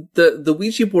the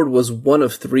Ouija board was one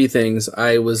of three things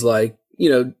I was like, you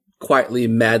know, quietly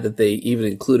mad that they even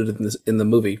included in the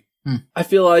movie. I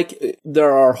feel like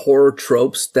there are horror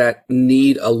tropes that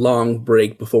need a long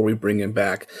break before we bring them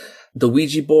back. The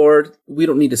Ouija board, we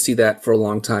don't need to see that for a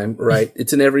long time, right?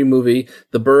 It's in every movie.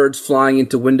 The birds flying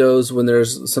into windows when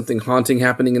there's something haunting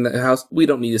happening in the house, we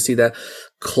don't need to see that.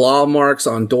 Claw marks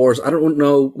on doors. I don't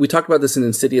know. We talked about this in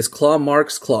Insidious. Claw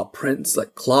marks, claw prints,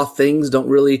 like claw things don't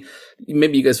really,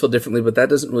 maybe you guys feel differently, but that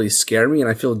doesn't really scare me. And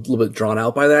I feel a little bit drawn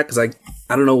out by that because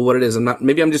I don't know what it is.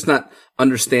 Maybe I'm just not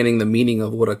understanding the meaning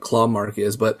of what a claw mark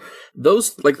is, but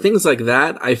those like things like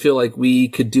that, I feel like we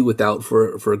could do without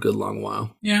for a good long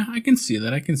while. Yeah, I can see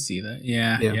that.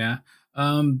 Yeah.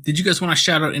 Did you guys want to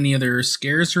shout out any other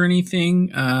scares or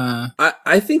anything?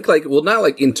 I think like, well, not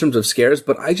like in terms of scares,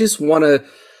 but I just want to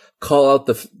call out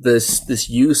this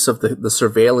use of the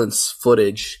surveillance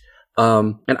footage.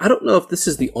 And I don't know if this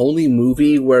is the only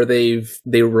movie where they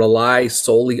rely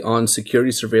solely on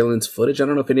security surveillance footage. I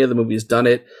don't know if any other movie's done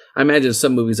it. I imagine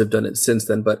some movies have done it since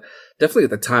then, but definitely at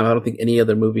the time, I don't think any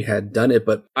other movie had done it.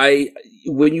 But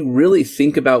when you really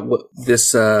think about what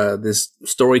this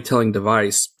storytelling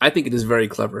device, I think it is very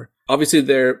clever. obviously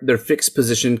they're fixed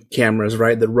position cameras,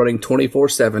 right? They're running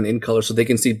 24/7 in color, so they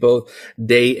can see both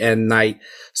day and night.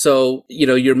 So,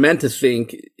 you're meant to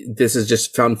think this is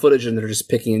just found footage and they're just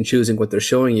picking and choosing what they're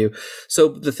showing you. So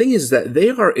the thing is that they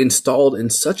are installed in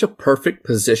such a perfect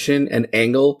position and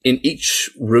angle in each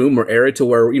room or area to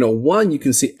where, one, you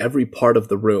can see every part of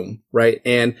the room, right?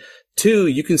 And two,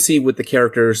 you can see what the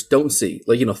characters don't see.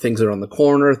 Like, things that are on the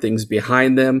corner, things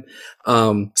behind them,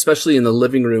 especially in the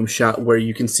living room shot where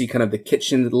you can see kind of the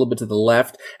kitchen a little bit to the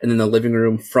left and then the living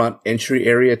room front entry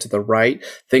area to the right.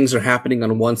 Things are happening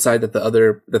on one side that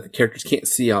the characters can't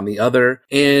see on the other.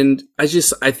 And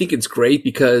I think it's great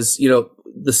because,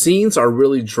 the scenes are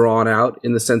really drawn out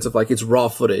in the sense of like it's raw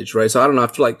footage, right? So I don't know,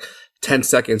 after like 10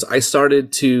 seconds, I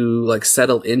started to like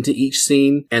settle into each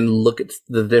scene and look at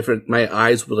my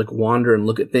eyes would like wander and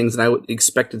look at things, and I would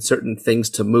expected certain things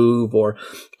to move or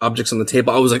objects on the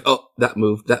table. I was like, oh, that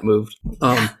moved.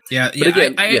 Yeah.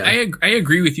 Again, I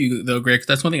agree with you though, Greg. 'Cause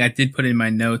that's one thing I did put in my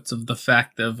notes of the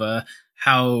fact of,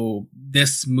 how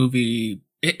this movie,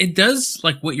 it does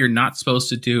like what you're not supposed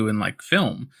to do in like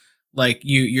film. Like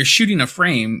you're shooting a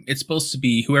frame. It's supposed to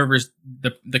be whoever's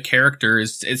the character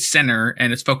is center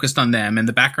and it's focused on them and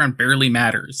the background barely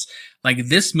matters. Like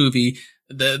this movie,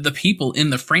 the people in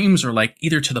the frames are like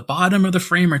either to the bottom of the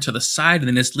frame or to the side, and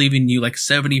then it's leaving you like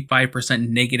 75%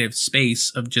 negative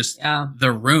space of just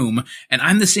the room. And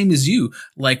I'm the same as you.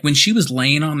 Like when she was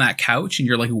laying on that couch and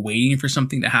you're like waiting for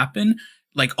something to happen,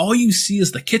 like all you see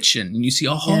is the kitchen and you see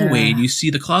a hallway and you see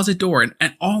the closet door.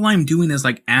 And all I'm doing is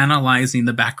like analyzing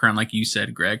the background, like you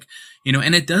said, Greg,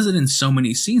 and it does it in so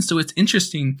many scenes. So it's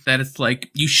interesting that it's like,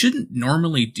 you shouldn't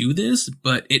normally do this,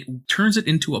 but it turns it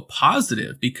into a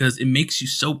positive because it makes you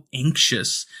so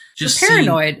anxious. Just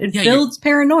paranoid. It builds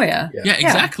paranoia. Yeah,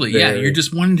 exactly. Yeah. You're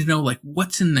just wanting to know like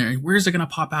what's in there. Where's it going to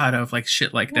pop out of, like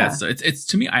shit like that. So it's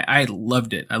to me, I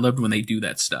loved it. I loved when they do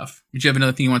that stuff. Did you have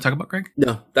another thing you want to talk about, Greg?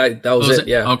 No, that was it.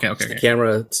 Yeah. Okay. The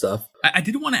camera stuff. I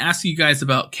did want to ask you guys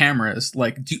about cameras.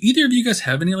 Like, do either of you guys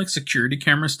have any like security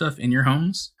camera stuff in your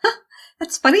homes?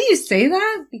 That's funny you say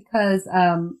that because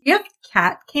we have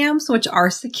cat cams, which are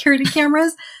security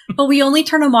cameras, but we only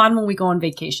turn them on when we go on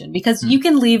vacation because you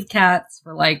can leave cats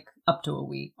for like up to a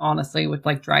week, honestly, with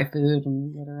like dry food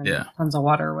and litter and tons of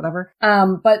water or whatever.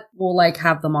 But we'll like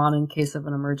have them on in case of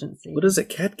an emergency. What is a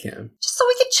cat cam? Just so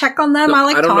we can check on them. No,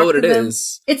 I don't know what it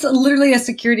is. It's literally a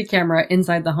security camera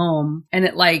inside the home, and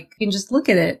it like you can just look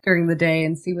at it during the day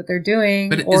and see what they're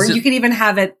doing, or you can even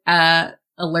have it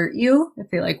alert you if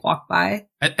they like walk by.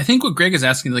 I think what Greg is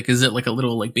asking, like, is it like a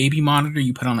little like baby monitor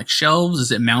you put on like shelves?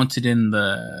 Is it mounted in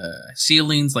the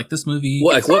ceilings like this movie?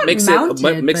 Well, like what makes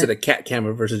it a cat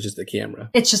camera versus just a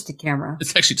camera? It's just a camera.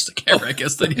 It's actually just a camera, I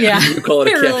guess. Then, yeah. You call it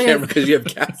a cat camera because you have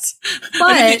cats.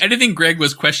 But I didn't think Greg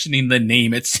was questioning the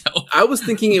name itself. I was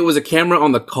thinking it was a camera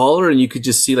on the collar and you could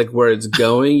just see like where it's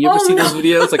going. You ever see those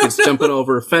videos? Like it's jumping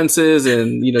over fences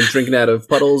and drinking out of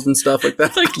puddles and stuff like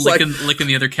that. It's like licking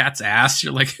the other cat's ass.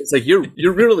 You're like, it's like you're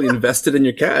really invested in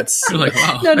your cats. You're like,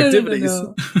 wow. Activities.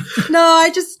 No,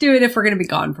 I just do it if we're going to be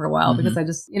gone for a while because I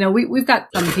just, we've got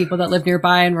some people that live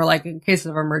nearby and we're like, in case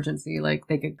of emergency, like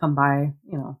they could come by,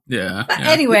 Yeah. But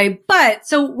anyway,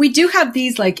 so we do have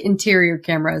these like interior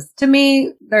cameras. To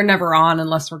me, they're never on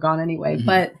unless we're gone anyway.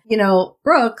 But,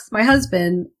 Brooks, my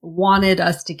husband, wanted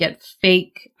us to get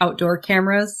fake outdoor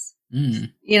cameras.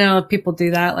 People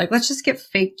do that. Like, let's just get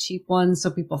fake cheap ones so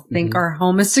people think our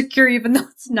home is secure, even though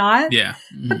it's not. Yeah.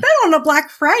 But then on a Black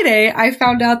Friday, I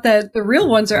found out that the real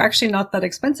ones are actually not that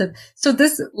expensive. So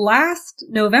this last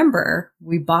November,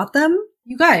 we bought them.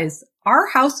 You guys, our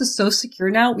house is so secure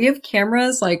now. We have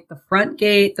cameras like the front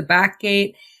gate, the back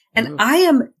gate, and I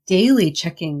am daily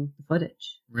checking the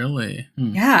footage. Really?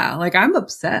 Yeah, like I'm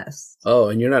obsessed. Oh,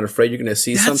 and you're not afraid you're going to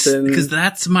see something? Because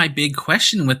that's my big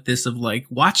question with this of like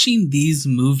watching these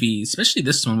movies, especially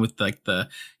this one with like the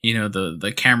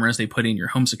cameras they put in your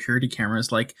home security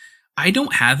cameras. Like I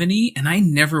don't have any and I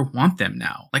never want them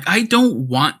now. Like I don't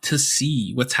want to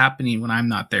see what's happening when I'm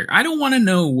not there. I don't want to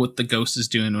know what the ghost is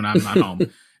doing when I'm not home.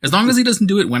 As long as he doesn't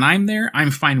do it when I'm there, I'm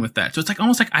fine with that. So it's like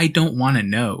almost like I don't want to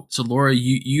know. So Laura,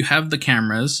 you have the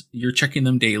cameras, you're checking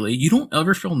them daily. You don't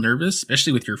ever feel nervous,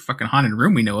 especially with your fucking haunted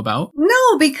room we know about.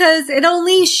 No, because it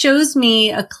only shows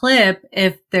me a clip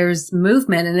if there's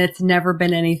movement and it's never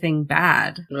been anything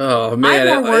bad. Oh man.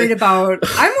 I'm more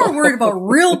worried about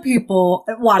real people.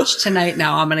 Watch tonight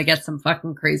now. I'm going to get some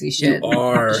fucking crazy shit. You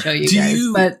are. To show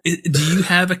you guys. But do you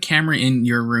have a camera in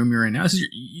your room you're in now?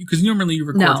 Because normally you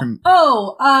record from...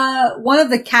 One of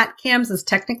the cat cams is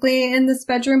technically in this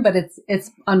bedroom, but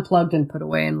it's unplugged and put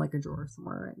away in like a drawer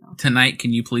somewhere right now. Tonight,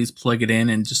 can you please plug it in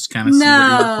and just kind of see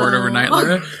what you record overnight,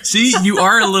 Laura? See, you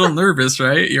are a little nervous,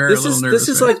 right? You are a little nervous.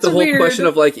 This is right? like the whole question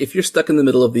of like, if you're stuck in the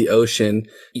middle of the ocean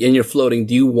and you're floating,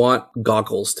 do you want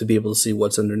goggles to be able to see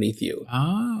what's underneath you?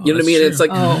 Oh, you know what I mean? true. It's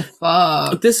like, oh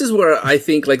fuck. This is where I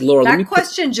think, like, Laura, that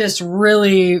question just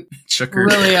really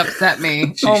upset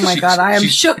me. Oh my god, I am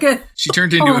shooketh. She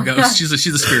turned into a ghost. She's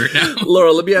a spirit now.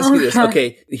 Laura, let me ask you this.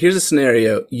 Okay, here's a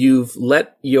scenario. You've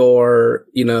let your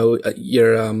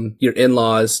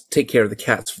in-laws take care of the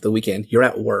cats for the weekend. You're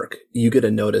at work. You get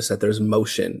a notice that there's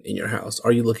motion in your house.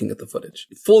 Are you looking at the footage?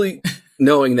 Fully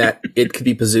knowing that it could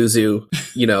be Pazuzu,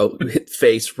 hit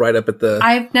face right up at the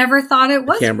I've never thought it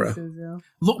was camera. Pazuzu.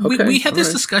 We had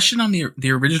this discussion on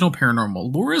the original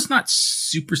Paranormal. Laura's not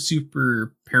super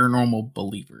paranormal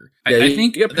believer. Yeah, I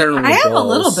think you paranormal I am balls. a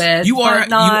little bit. You are but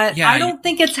not. yeah, I don't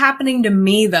think it's happening to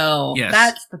me though. Yes.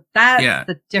 That's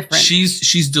the difference.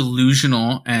 She's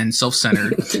delusional and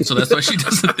self-centered, so that's why she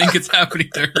doesn't think it's happening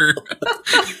to her.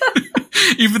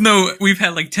 Even though we've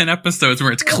had like 10 episodes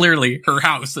where it's clearly her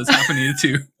house that's happening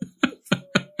to.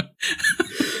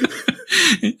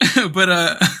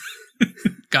 But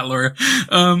got Laura.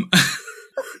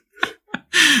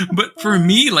 But for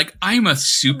me, like, I'm a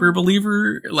super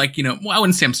believer. Like, I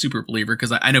wouldn't say I'm super believer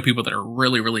because I know people that are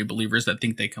really believers that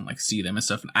think they can like see them and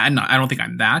stuff. And I don't think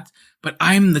I'm that, but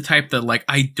I'm the type that like,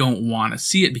 I don't want to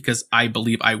see it because I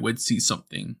believe I would see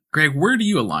something. Greg, where do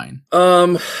you align?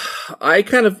 I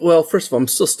first of all, I'm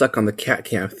still stuck on the cat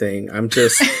cam thing.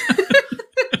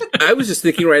 I was just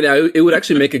thinking right now, it would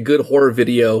actually make a good horror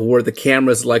video where the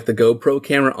camera's like the GoPro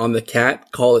camera on the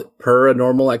cat, call it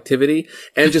Paranormal Activity,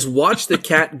 and just watch the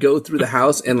cat go through the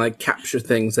house and like capture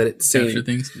things that it's seeing. Capture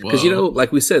things? Because,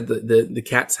 like we said, the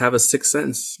cats have a sixth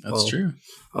sense. That's true.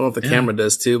 I don't know if the camera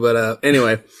does too, but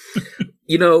anyway,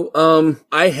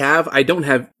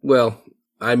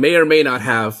 I may or may not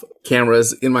have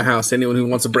cameras in my house. Anyone who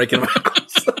wants to break into my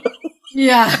house.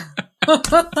 Yeah.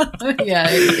 Yeah,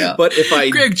 there you go. But if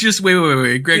Greg, just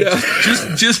wait. Greg,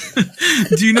 just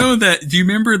do you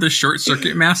remember the short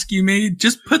circuit mask you made?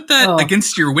 Just put that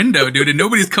against your window, dude, and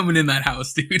nobody's coming in that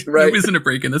house, dude. Right. Nobody's gonna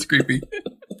break in. That's creepy.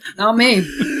 Not me.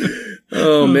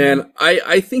 Oh man,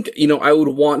 I think I would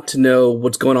want to know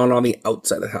what's going on the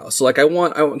outside of the house. So like I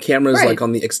want cameras like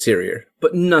on the exterior,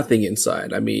 but nothing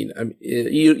inside. I mean,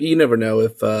 you never know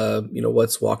if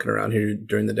what's walking around here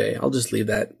during the day. I'll just leave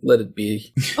that, let it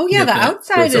be. Oh yeah, the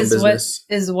outside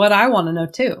is what I want to know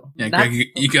too. Yeah, that's Greg,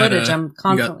 you the got footage I'm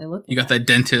constantly looking. You got that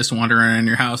dentist wandering around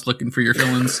your house looking for your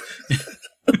fillings.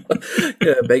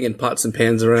 Yeah, banging pots and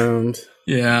pans around.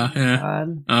 Yeah.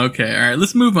 God. Okay, all right.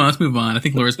 Let's move on. I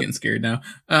think Laura's getting scared now.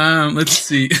 Let's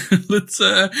see. let's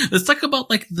talk about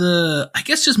like I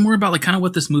guess just more about like kind of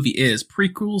what this movie is.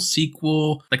 Prequel,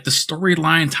 sequel, like the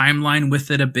storyline, timeline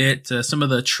with it a bit. Some of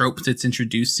the tropes it's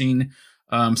introducing.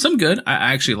 Some good.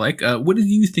 I actually like. What do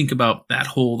you think about that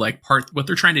whole like part? What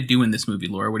they're trying to do in this movie,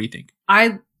 Laura? What do you think?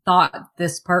 I thought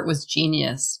this part was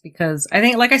genius because I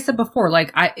think, like I said before,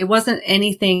 it wasn't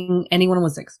anything anyone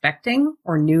was expecting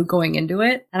or knew going into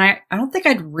it. And I don't think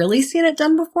I'd really seen it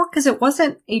done before because it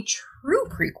wasn't a true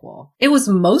prequel. It was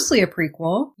mostly a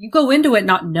prequel. You go into it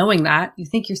not knowing that. You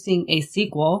think you're seeing a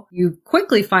sequel. You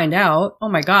quickly find out, oh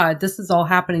my God, this is all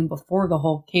happening before the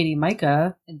whole Katie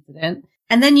Micah incident.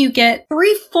 And then you get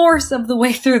 3/4 of the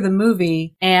way through the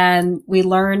movie and we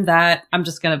learn that, I'm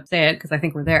just going to say it because I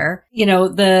think we're there.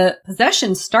 The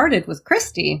possession started with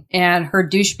Christy and her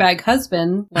douchebag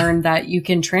husband learned that you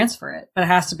can transfer it, but it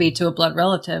has to be to a blood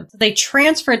relative. So they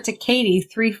transfer it to Katie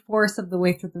 3/4 of the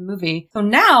way through the movie. So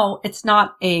now it's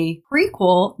not a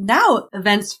prequel. Now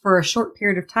events for a short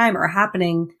period of time are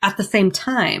happening at the same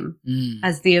time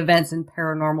as the events in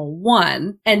Paranormal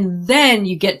 1. And then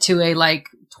you get to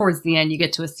towards the end, you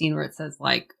get to a scene where it says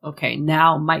like, okay,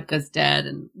 now Micah's dead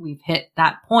and we've hit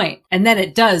that point. And then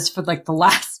it does for like the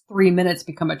last 3 minutes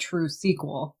become a true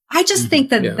sequel. I just think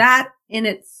that in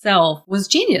itself was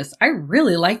genius. I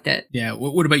really liked it. Yeah.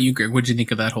 What about you, Greg? What did you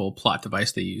think of that whole plot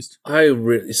device they used?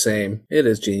 Same. It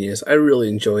is genius. I really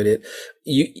enjoyed it.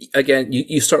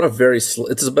 You start off very slow.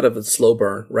 It's a bit of a slow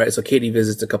burn, right? So Katie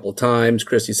visits a couple of times.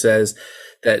 Christy says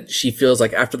that she feels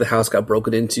like after the house got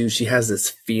broken into, she has this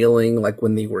feeling like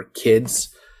when they were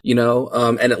kids,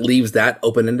 and it leaves that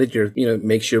open-ended,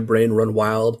 makes your brain run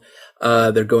wild.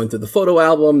 They're going through the photo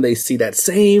album. They see that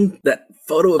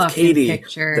photo of Fucking Katie.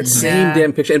 picture. That same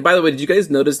damn picture. And by the way, did you guys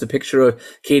notice the picture of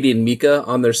Katie and Mika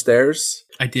on their stairs?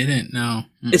 I didn't, no.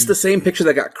 It's the same picture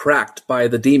that got cracked by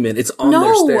the demon. It's on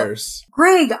their stairs.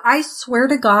 Greg, I swear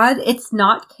to God, it's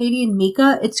not Katie and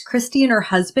Mika. It's Christy and her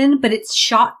husband, but it's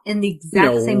shot in the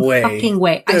exact same fucking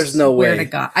way. There's no way. To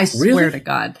God. I swear to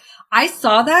God. I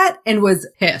saw that and was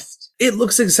pissed. It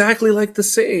looks exactly like the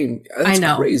same. That's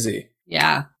crazy.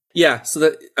 Yeah. Yeah,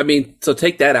 so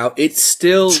take that out. It's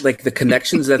still like the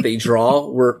connections that they draw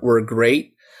were great.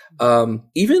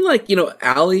 Even like,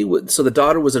 Allie so the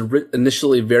daughter was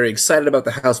initially very excited about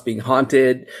the house being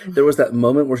haunted. There was that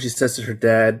moment where she says to her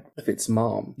dad, if it's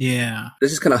mom. Yeah. They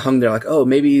just kind of hung there like, oh,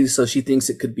 maybe so she thinks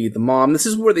it could be the mom. This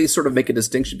is where they sort of make a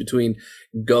distinction between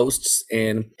ghosts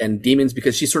and demons,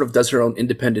 because she sort of does her own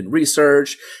independent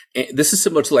research. And this is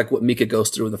similar to like what Mika goes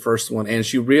through in the first one. And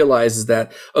she realizes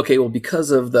that, okay, well,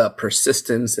 because of the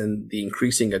persistence and the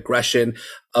increasing aggression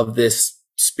of this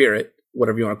spirit,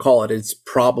 whatever you want to call it, it's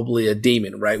probably a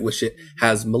demon, right? Which it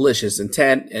has malicious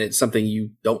intent, and it's something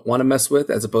you don't want to mess with,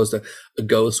 as opposed to a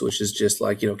ghost, which is just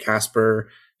like, Casper,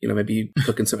 maybe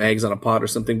cooking some eggs on a pot or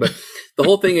something. But the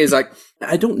whole thing is like,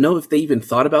 I don't know if they even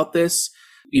thought about this,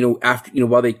 after,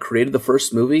 while they created the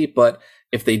first movie, but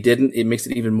if they didn't, it makes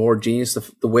it even more genius,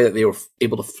 the way that they were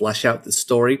able to flesh out the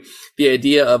story. The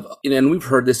idea of, and we've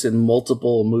heard this in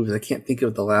multiple movies, I can't think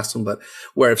of the last one, but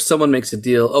where if someone makes a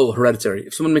deal, Hereditary,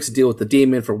 if someone makes a deal with the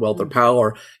demon for wealth or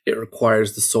power, it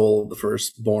requires the soul of the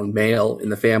firstborn male in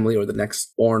the family or the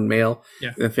next born male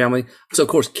in the family. So of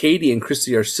course, Katie and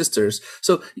Christy are sisters.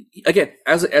 So again,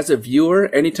 as a viewer,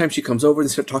 anytime she comes over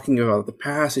and start talking about the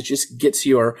past, it just gets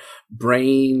your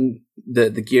brain, the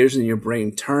gears in your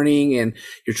brain turning, and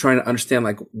you're trying to understand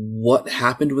like what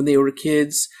happened when they were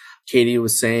kids. Katie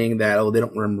was saying that, they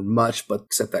don't remember much, but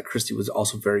except that Christy was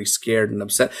also very scared and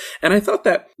upset. And I thought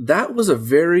that was a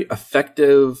very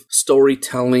effective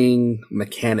storytelling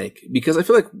mechanic, because I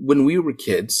feel like when we were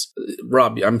kids,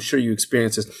 Rob, I'm sure you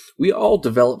experienced this, we all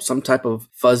developed some type of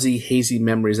fuzzy, hazy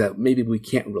memories that maybe we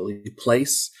can't really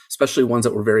place, especially ones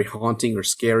that were very haunting or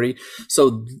scary.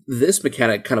 So this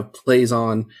mechanic kind of plays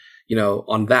on,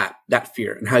 on that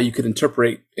fear, and how you could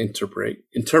interpret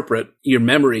your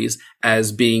memories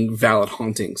as being valid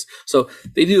hauntings. So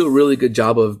they do a really good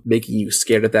job of making you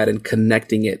scared of that and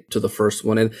connecting it to the first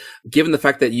one. And given the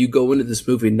fact that you go into this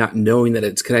movie not knowing that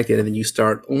it's connected, and then you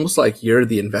start almost like you're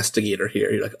the investigator here.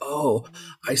 You're like, oh,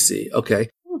 I see. Okay.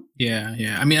 Yeah.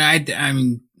 I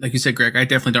mean, like you said, Greg, I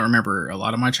definitely don't remember a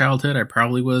lot of my childhood. I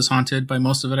probably was haunted by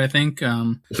most of it, I think.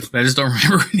 But I just don't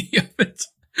remember any of it.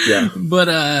 Yeah. But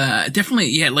definitely,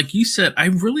 yeah, like you said, I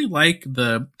really like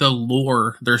the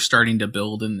lore they're starting to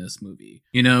build in this movie.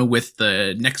 With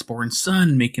the next born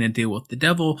son making a deal with the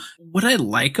devil. What I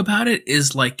like about it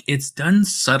is like it's done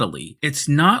subtly. It's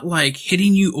not like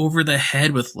hitting you over the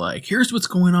head with like, here's what's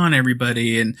going on,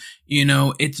 everybody. And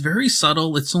it's very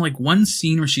subtle. It's only like one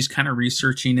scene where she's kind of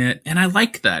researching it. And I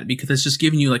like that because it's just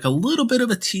giving you like a little bit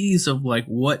of a tease of like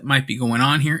what might be going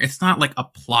on here. It's not like a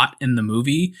plot in the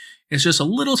movie. It's just a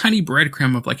little tiny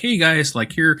breadcrumb of like, hey guys,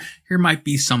 like here might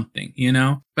be something,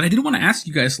 But I did want to ask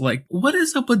you guys, like, what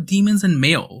is up with demons and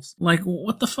males? Like,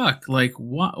 what the fuck? Like,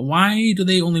 why do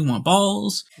they only want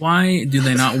balls? Why do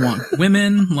they not want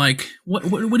women? Like, what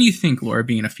do you think, Laura,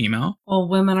 being a female? Well,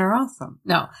 women are awesome.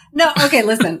 No. Okay,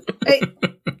 listen.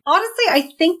 Honestly,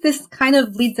 I think this kind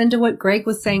of leads into what Greg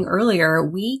was saying earlier.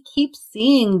 We keep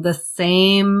seeing the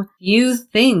same few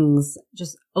things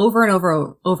just over and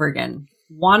over again.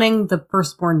 Wanting the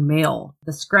firstborn male,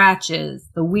 the scratches,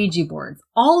 the Ouija boards,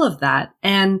 all of that.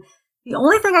 And the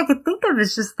only thing I could think of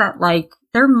is just that, like,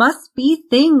 there must be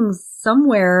things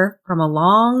somewhere from a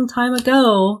long time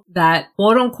ago that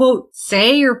quote unquote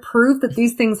say or prove that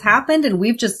these things happened, and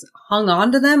we've just hung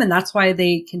on to them. And that's why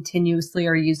they continuously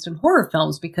are used in horror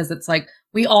films, because it's like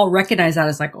we all recognize that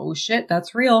as like, oh shit,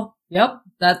 that's real. Yep.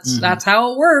 That's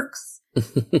how it works.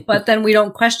 But then we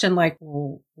don't question like,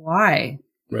 well, why?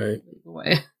 Right.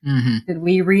 Mm-hmm. Did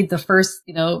we read the first,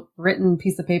 written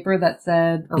piece of paper that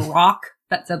said, or rock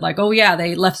that said like, oh yeah,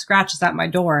 they left scratches at my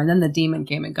door and then the demon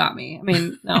came and got me? I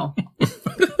mean, no.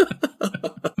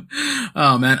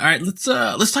 Oh man. All right. Let's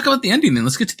talk about the ending then.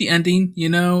 Let's get to the ending.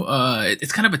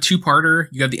 It's kind of a two-parter.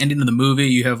 You have the ending of the movie.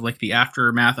 You have like the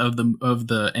aftermath of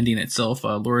the ending itself.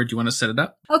 Laura, do you want to set it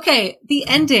up? Okay. The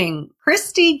ending.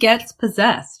 Christy gets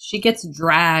possessed. She gets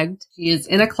dragged. She is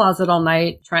in a closet all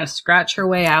night trying to scratch her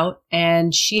way out,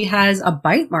 and she has a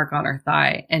bite mark on her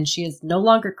thigh, and she is no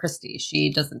longer Christy.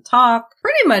 She doesn't talk,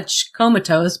 pretty much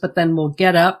comatose, but then will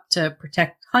get up to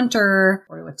protect Hunter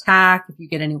or to attack if you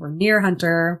get anywhere near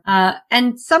Hunter.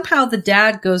 And somehow the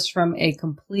dad goes from a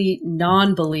complete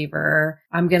non-believer,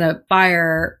 I'm going to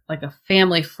fire like a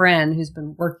family friend who's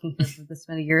been working here for this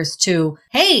many years, to,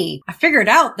 hey, I figured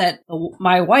out that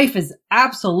my wife is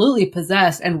absolutely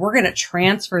possessed and we're going to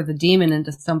transfer the demon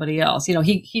into somebody else. You know,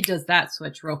 he does that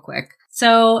switch real quick.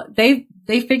 So they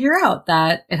figure out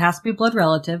that it has to be a blood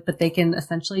relative, but they can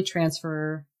essentially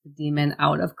transfer the demon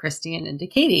out of Christy and into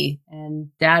Katie. And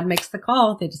Dad makes the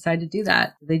call. They decide to do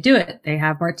that. They do it. They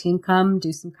have Martine come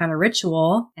do some kind of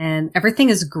ritual, and everything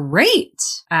is great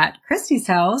at Christy's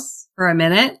house for a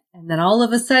minute. And then all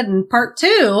of a sudden, part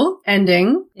 2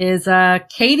 ending is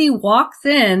Katie walks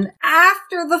in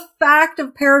after the fact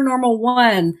of Paranormal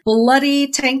 1,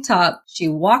 bloody tank top. She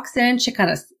walks in, she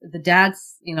kind of, the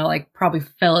dad's, you know, like probably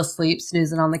fell asleep,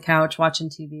 snoozing on the couch, watching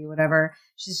TV, whatever.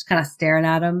 She's just kind of staring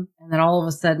at him. And then all of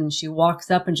a sudden she walks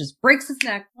up and just breaks his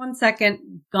neck. 1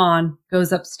 second, gone.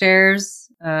 Goes upstairs.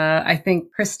 I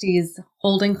think Christy's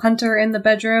holding Hunter in the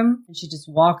bedroom, and she just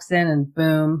walks in and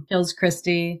boom, kills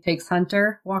Christy, takes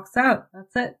Hunter, walks out.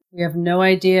 That's it. We have no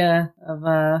idea of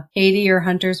Katie or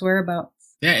Hunter's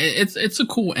whereabouts. Yeah, it's a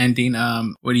cool ending.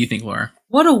 What do you think, Laura?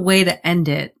 What a way to end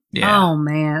it. Yeah. Oh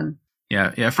man.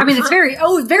 Yeah.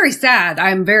 It's very sad.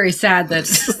 I'm very sad that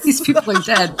these people are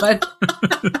dead, but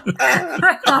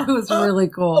I thought it was really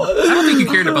cool. I don't think you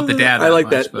cared about the dad. I like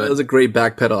much, that. That was a great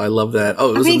backpedal. I love that.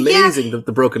 Oh, it was amazing,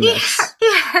 the broken necks.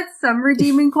 He had some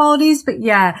redeeming qualities, but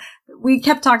yeah, we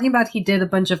kept talking about he did a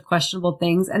bunch of questionable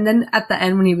things. And then at the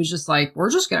end when he was just like, we're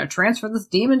just going to transfer this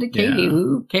demon to Katie. Yeah.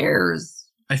 Who cares?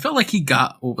 I felt like he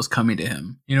got what was coming to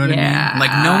him. You know what I mean?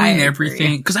 Like knowing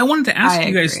everything. Because I wanted to ask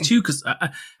you guys too, because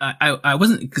I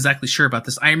wasn't exactly sure about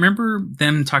this. I remember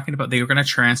them talking about they were going to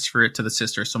transfer it to the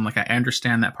sister. So I'm like, I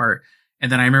understand that part.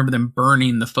 And then I remember them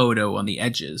burning the photo on the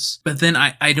edges. But then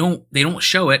they don't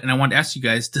show it. And I wanted to ask you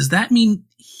guys, does that mean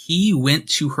he went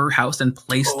to her house and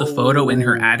placed the photo in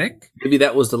her attic? Maybe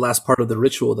that was the last part of the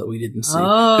ritual that we didn't see.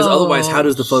 Because otherwise, how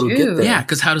does the photo get there? Yeah,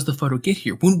 because how does the photo get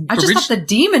here? I just thought the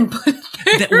demon put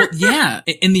it there. Yeah,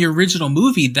 in the original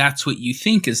movie, that's what you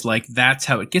think is like, that's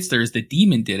how it gets there, is the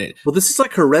demon did it. Well, this is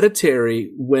like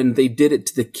Hereditary when they did it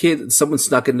to the kid. Someone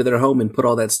snuck into their home and put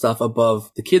all that stuff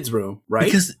above the kid's room, right?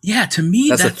 Because, yeah, to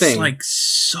me, that's like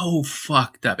so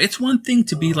fucked up. It's one thing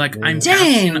to be like, I'm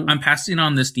passing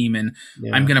on this demon.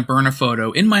 Yeah. I'm going to burn a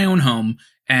photo in my own home.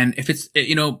 And if it's,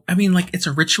 you know, I mean, like, it's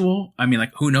a ritual. I mean,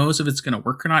 like, who knows if it's going to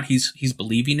work or not? He's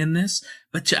believing in this.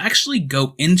 But to actually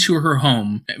go into her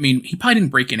home, I mean, he probably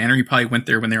didn't break and enter. He probably went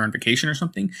there when they were on vacation or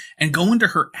something, and go into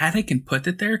her attic and put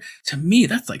it there. To me,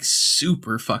 that's like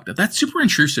super fucked up. That's super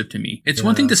intrusive to me. It's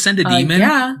one thing to send a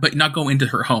demon, but not go into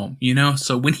her home, you know?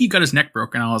 So when he got his neck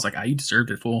broken, I was like, you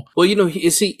deserved it, fool. Well, you know,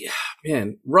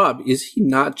 Rob, is he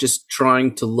not just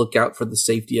trying to look out for the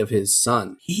safety of his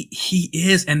son? He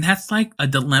is. And that's like a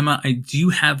dilemma I do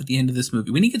have at the end of this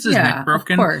movie. When he gets his neck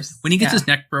broken, when he gets his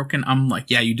neck broken, I'm like,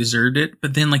 yeah, you deserved it.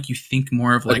 But then, like, you think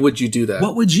more of like, would you do that?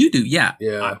 What would you do? Yeah.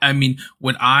 Yeah. I mean,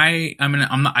 I'm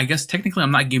not, I guess technically I'm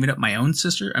not giving up my own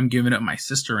sister. I'm giving up my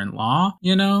sister-in-law,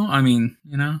 you know? I mean,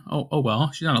 you know, oh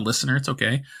well, she's not a listener. It's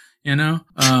okay. You know?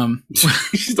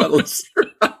 She's not a listener.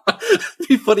 It'd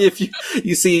be funny if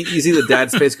you see the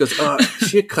dad's face goes, is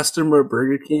she a customer at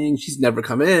Burger King? She's never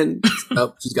come in.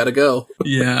 Oh, she's got to go.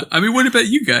 Yeah. I mean, what about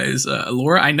you guys?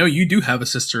 Laura, I know you do have a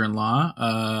sister-in-law.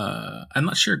 I'm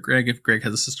not sure, Greg, if Greg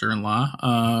has a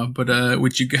sister-in-law. But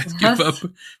would you guys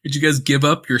give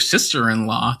up your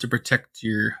sister-in-law to protect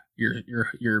your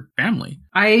family?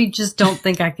 I just don't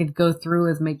think I could go through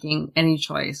with making any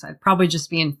choice. I'd probably just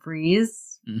be in freeze.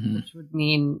 Mm-hmm. Which would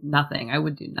mean nothing. I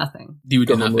would do nothing. You would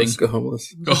go do homeless,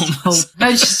 nothing. Go homeless.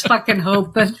 I just fucking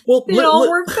hope that it all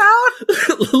works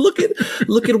out.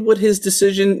 Look at what his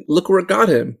decision. Look where it got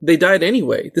him. They died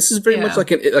anyway. This is very much like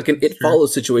an It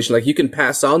Follows situation. Like, you can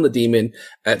pass on the demon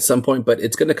at some point, but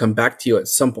it's going to come back to you at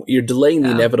some point. You're delaying the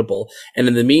inevitable, and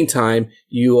in the meantime,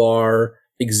 you are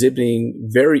exhibiting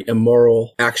very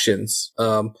immoral actions.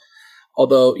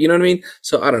 Although, you know what I mean.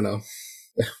 So I don't know.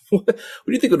 What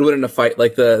do you think would win in a fight,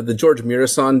 like the George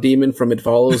Mirasan demon from It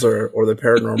Follows, or the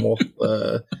paranormal,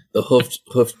 the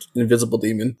hoofed invisible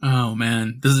demon? Oh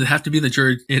man, does it have to be the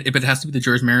George? If it has to be the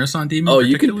George Mirasan demon? Oh,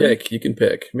 you can pick.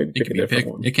 Maybe pick a different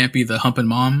one. It can't be the humping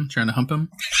mom trying to hump him.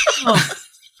 Oh.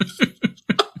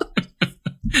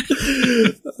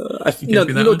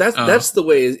 That's the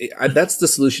way. That's the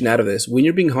solution out of this. When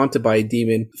you're being haunted by a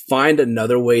demon, find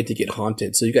another way to get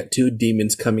haunted. So you got two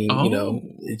demons coming.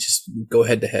 It just go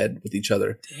head to head with each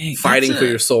other, fighting for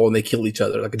your soul, and they kill each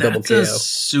other like a double KO. That's a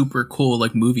super cool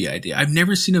like movie idea. I've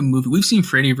never seen a movie. We've seen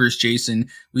Freddy vs. Jason.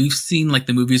 We've seen like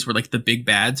the movies where like the big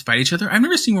bads fight each other. I've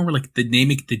never seen one where like they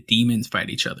make the demons fight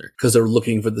each other because they're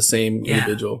looking for the same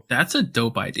individual. That's a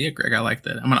dope idea, Greg. I like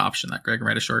that. I'm gonna option that, Greg, and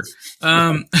write a short.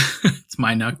 It's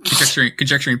mine now.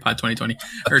 Conjecturing Pod 2020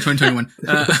 or 2021.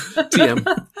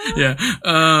 TM. Yeah.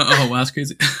 Oh wow, that's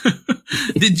crazy.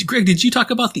 Greg, did you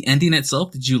talk about the ending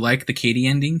itself? Did you like the Katie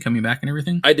ending coming back and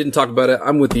everything? I didn't talk about it.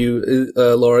 I'm with you,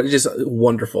 Laura. It's just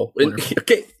wonderful.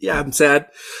 Okay, yeah, I'm sad,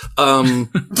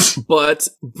 but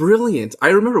brilliant. I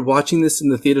remember watching this in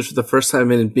the theaters for the first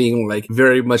time and being like,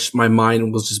 very much my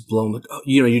mind was just blown. Like, oh,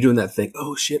 you're doing that thing.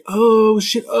 Oh shit. Oh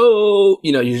shit. Oh,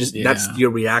 you're just that's your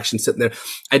reaction sitting there.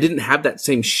 I didn't have that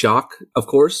same shock, of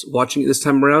course, watching it this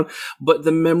time around, but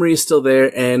the memory is still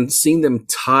there, and seeing them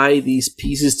tie these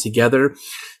pieces together.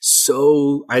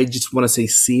 So I just want to say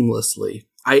seamlessly.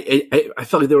 I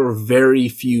felt like there were very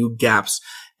few gaps,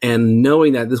 and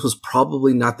knowing that this was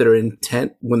probably not their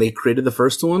intent when they created the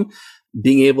first one,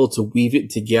 being able to weave it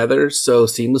together so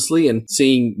seamlessly, and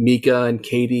seeing Mika and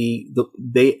Katie,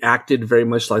 they acted very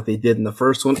much like they did in the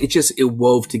first one. It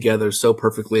wove together so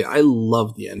perfectly. I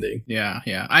love the ending. Yeah.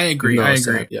 I agree.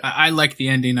 Yeah. I like the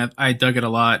ending. I dug it a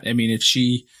lot. I mean, if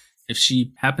she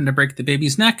happened to break the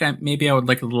baby's neck, maybe I would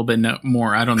like a little bit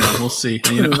more. I don't know. We'll see.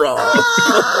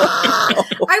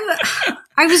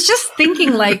 I was just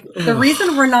thinking, like, the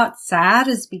reason we're not sad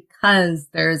is because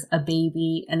there's a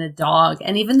baby and a dog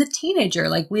and even the teenager.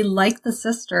 Like, we like the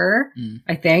sister,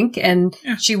 I think. And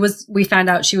we found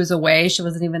out she was away. She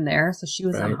wasn't even there. So she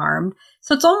was unharmed.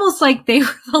 So it's almost like they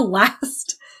were the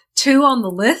last two on the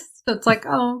list. So it's like,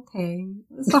 oh, okay.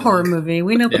 It's a horror movie.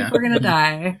 We know people are going to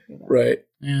die. Right.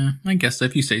 Yeah, I guess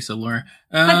if you say so, Laura.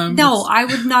 But no, I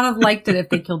would not have liked it if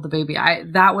they killed the baby.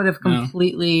 That would have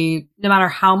completely, no matter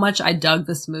how much I dug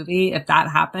this movie, if that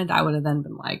happened, I would have then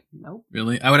been like, nope.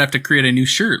 Really? I would have to create a new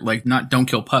shirt, like don't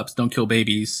kill pups, don't kill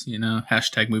babies,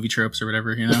 hashtag movie tropes or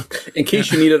whatever, in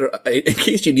case you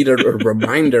needed a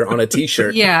reminder on a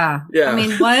t-shirt. Yeah. I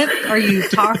mean, what are you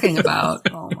talking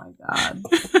about? Oh my God.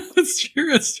 That's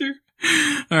true.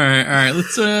 All right.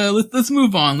 Let's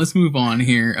move on. Let's move on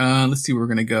here. Let's see where we're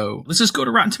gonna go. Let's just go to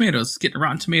Rotten Tomatoes. Let's get to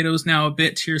Rotten Tomatoes now a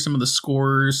bit. Here's some of the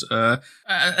scores.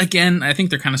 Again, I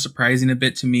think they're kind of surprising a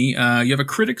bit to me. You have a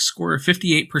critic score of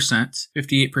 58%.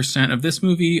 58% of this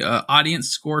movie. Audience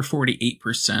score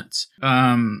 48%.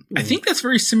 I think that's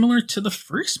very similar to the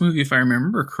first movie, if I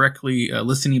remember correctly.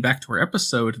 Listening back to our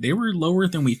episode, they were lower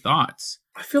than we thought.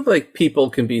 I feel like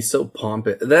people can be so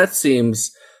pompous. That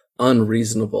seems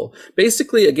unreasonable.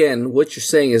 Basically, again, what you're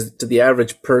saying is to the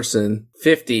average person,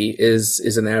 50 is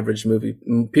an average movie.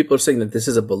 People are saying that this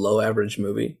is a below average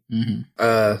movie.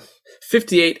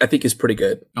 58, I think, is pretty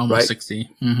good. Almost right? 60.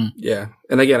 Yeah.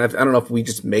 And again, I don't know if we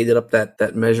just made it up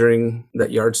that measuring,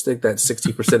 that yardstick, that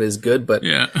 60% is good, but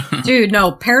yeah. Dude,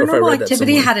 no, Paranormal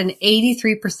Activity had an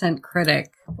 83%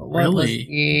 critic.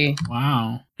 Really?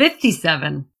 Wow.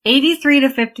 57. 83 to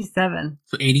 57.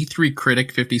 So 83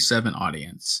 critic, 57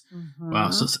 audience.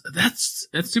 Wow. So that's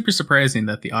super surprising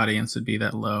that the audience would be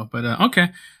that low, but okay.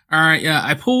 All right. Yeah.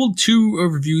 I pulled two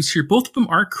reviews here. Both of them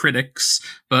are critics,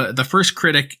 but the first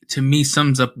critic to me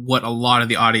sums up what a lot of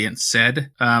the audience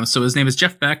said. So his name is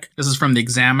Jeff Beck. This is from The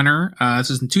Examiner. This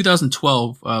is in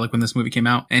 2012, like when this movie came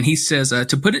out. And he says,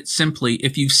 to put it simply,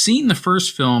 if you've seen the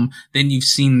first film, then you've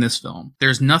seen this film.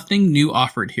 There's nothing new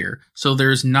offered here. So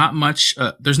there's not much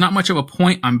of a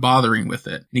point I'm bothering with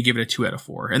it. And he gave it a 2 out of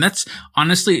 4. And that's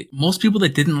honestly, most people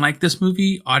that didn't like this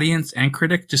movie, audience and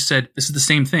critic, just said, this is the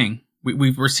same thing.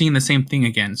 We're seeing the same thing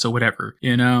again, so whatever,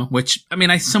 which, I mean,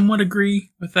 I somewhat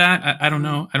agree with that. I don't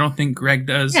know. I don't think Greg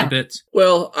does a bit.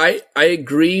 Well, I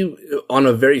agree on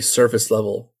a very surface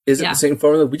level. Is it the same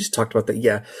formula? We just talked about that.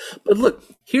 Yeah. But look,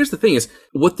 here's the thing is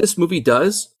what this movie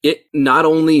does, it not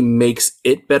only makes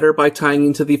it better by tying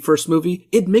into the first movie,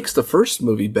 it makes the first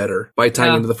movie better by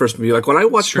tying into the first movie. Like when I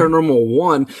watched Paranormal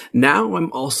 1, now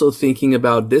I'm also thinking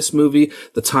about this movie,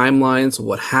 the timelines,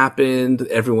 what happened,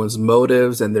 everyone's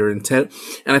motives and their intent.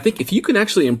 And I think if you can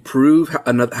actually improve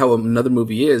how another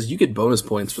movie is, you get bonus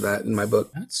points for that in my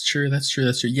book. That's true.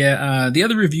 Yeah. The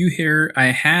other review here I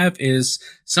have is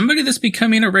somebody that's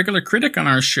becoming a regular critic on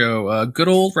our show, good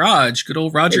old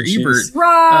Roger Ebert.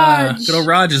 Raj! Good old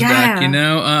Raj is back, you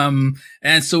know?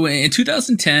 And so in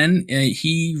 2010,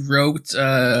 he wrote,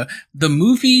 the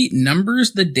movie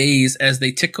numbers the days as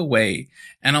they tick away.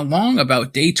 And along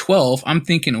about day 12, I'm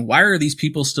thinking, why are these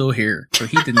people still here? So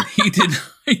he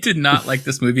did not like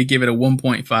this movie. He gave it a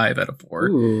 1.5 out of 4.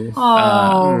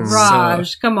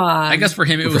 Raj, come on. I guess for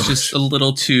him, it was just a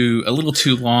little too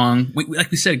long.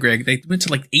 Like we said, Greg, they went to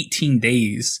like 18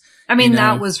 days. I mean,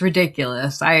 that was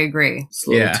ridiculous. I agree. It's a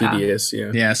little tedious,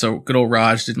 yeah. Yeah, so good old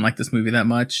Raj didn't like this movie that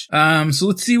much. So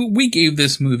let's see what we gave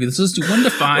this movie. Let's do 1 to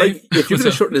 5. Like, if you're going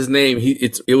to shorten his name,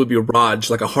 it would be Raj,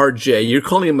 like a hard J. You're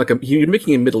calling him you're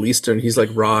making him Middle Eastern. He's like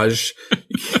Raj.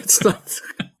 It's not.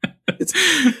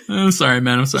 I'm sorry,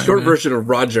 man. Short version of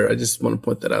Roger. I just want to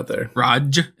point that out there.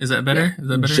 Raj, is that better? Yeah. Is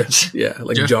that better? Yeah,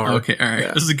 like jar. Okay, all right.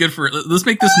 Yeah. This is good for. Let's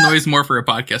make this noise more for a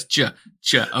podcast.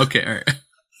 Okay, all right.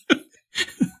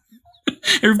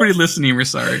 Everybody listening, we're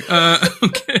sorry.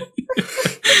 Okay.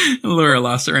 Laura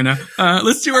lost it right now.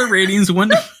 Let's do our ratings.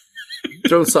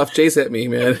 Throwing soft J's at me,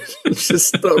 man.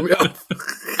 Just throw me off.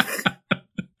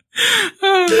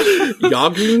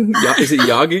 Yogging? Is it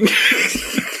yogging?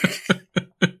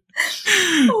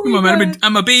 Come on, man.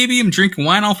 I'm a baby. I'm drinking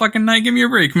wine all fucking night. Give me a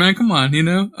break, man. Come on, you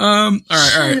know? All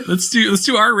right. Let's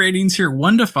do our ratings here.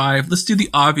 1 to 5. Let's do the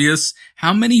obvious.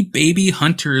 How many baby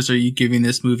hunters are you giving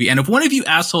this movie? And if one of you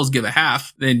assholes give a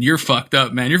half, then you're fucked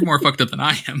up, man. You're more fucked up than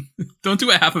I am. Don't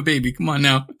do a half a baby. Come on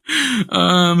now.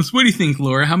 So what do you think,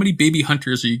 Laura? How many baby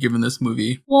hunters are you giving this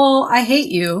movie? Well, I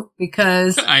hate you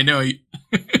because I know.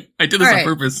 I did this on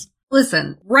purpose.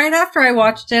 Listen, right after I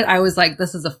watched it, I was like,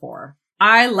 this is a 4.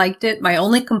 I liked it. My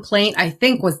only complaint, I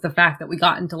think, was the fact that we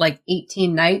got into like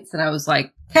 18 nights and I was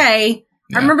like, okay.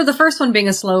 Yeah. I remember the first one being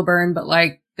a slow burn, but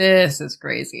like, this is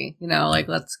crazy. You know, like,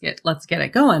 let's get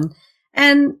it going.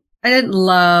 And I didn't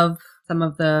love some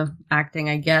of the acting,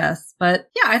 I guess, but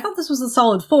yeah, I thought this was a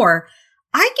solid 4.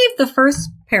 I gave the first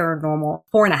Paranormal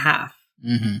 4.5.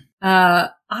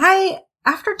 Mm-hmm.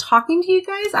 After talking to you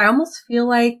guys, I almost feel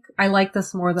like I like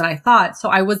this more than I thought. So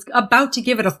I was about to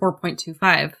give it a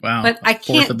 4.25. Wow. But I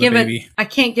can't give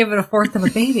it a fourth of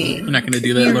a baby. You're not going to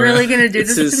do that, You're Laura. really going to do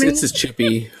this to me? It's his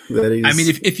chippy. That he's... I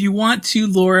mean, if you want to,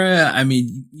 Laura, I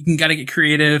mean, you can gotta get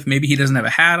creative. Maybe he doesn't have a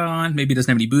hat on. Maybe he doesn't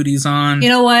have any booties on. You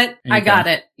know what? I got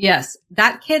it. Yes.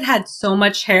 That kid had so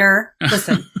much hair.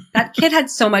 Listen, that kid had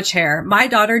so much hair. My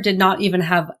daughter did not even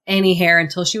have any hair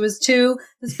until she was 2.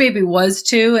 This baby was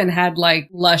 2 and had like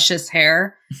luscious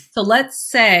hair. So let's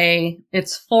say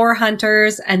it's 4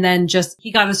 hunters and then just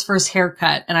he got his first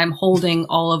haircut and I'm holding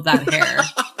all of that hair.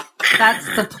 That's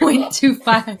the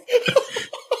 0.25.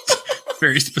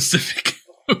 Very specific.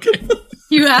 Okay.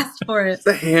 You asked for it. It's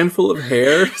a handful of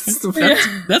hair.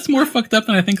 That's more fucked up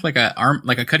than I think like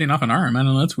a cutting off an arm. I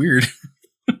don't know. That's weird.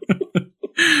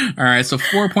 All right, so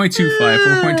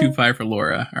 4.25 for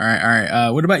Laura. All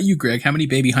right. What about you, Greg? How many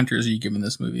baby hunters are you giving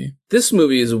this movie? This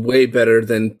movie is way better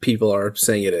than people are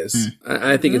saying it is.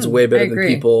 I think it's way better than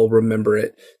people remember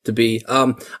it to be.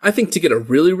 I think to get a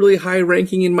really, really high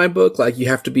ranking in my book, like you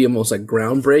have to be almost like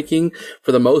groundbreaking.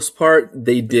 For the most part,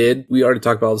 they did. We already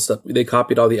talked about all the stuff. They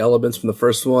copied all the elements from the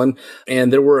first one,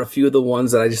 and there were a few of the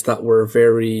ones that I just thought were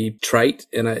very trite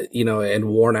and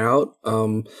worn out.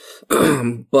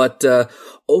 But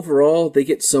overall, they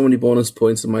get so many bonus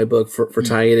points in my book for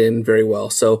tying it in very well.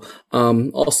 So,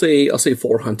 I'll say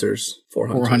 4 hunters. 4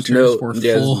 hunters.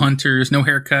 Full hunters. No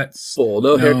haircuts.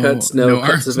 No haircuts. No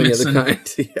cuts of any other kind.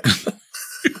 Yeah.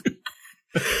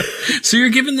 So you're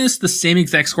giving this the same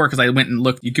exact score because I went and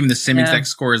looked. You're giving the same exact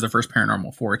score as the first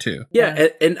Paranormal 4 too. Yeah,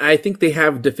 and I think they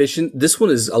have this one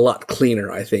is a lot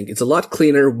cleaner. I think it's a lot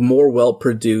cleaner, more well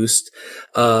produced.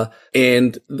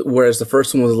 And whereas the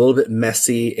first one was a little bit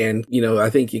messy and, I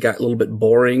think it got a little bit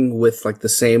boring with like the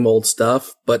same old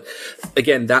stuff. But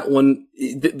again, that one,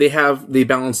 they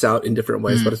balance out in different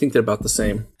ways, but I think they're about the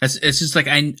same. It's just like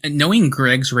knowing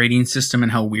Greg's rating system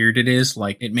and how weird it is,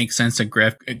 like it makes sense that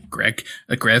Greg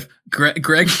Grev,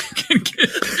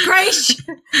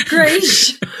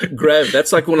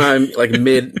 that's like when I'm like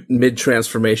mid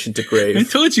transformation to Grave. I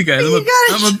told you guys,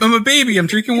 I'm a baby. I'm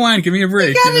drinking wine. Give me a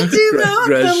break. You gotta do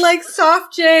the like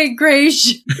soft J,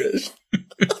 Grace.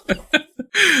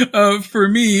 For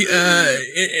me,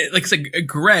 like I said,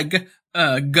 Greg,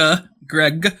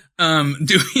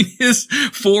 doing his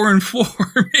 4 and 4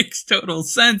 makes total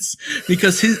sense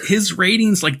because his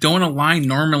ratings like don't align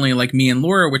normally like me and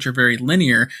Laura, which are very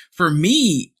linear. For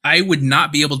me, I would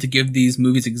not be able to give these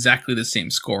movies exactly the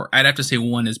same score. I'd have to say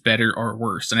one is better or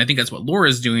worse. And I think that's what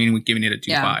Laura's doing with giving it a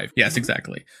 2.5. Yes,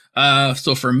 exactly.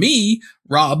 So for me,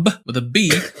 Rob with a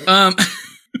B,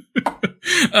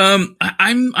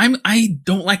 I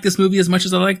don't like this movie as much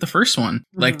as I like the first one.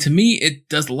 Like, to me, it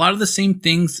does a lot of the same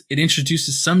things. It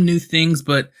introduces some new things,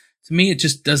 but to me, it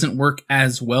just doesn't work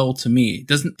as well to me. It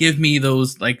doesn't give me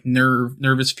those like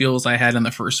nervous feels I had in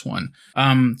the first one.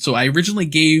 So I originally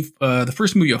gave the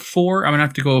first movie a 4. I'm gonna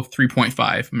have to go 3.5.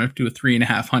 I'm gonna have to do a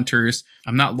 3.5 Hunters.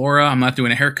 I'm not Laura. I'm not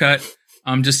doing a haircut.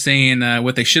 I'm just saying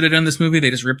what they should have done in this movie. They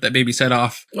just ripped that baby's head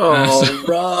off. Oh,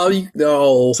 Rob,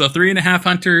 no. So 3.5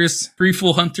 Hunters, 3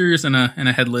 full Hunters, and a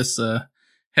headless hunter.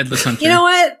 You know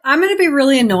what? I'm going to be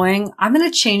really annoying. I'm going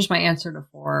to change my answer to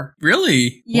 4.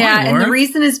 Really? Yeah, Why, and Laura? the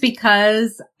reason is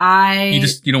because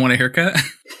you don't want a haircut?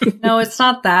 No, it's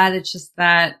not that. It's just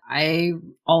that I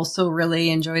also really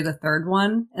enjoy the third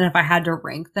one. And if I had to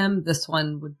rank them, this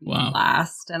one would be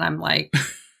last. And I'm like...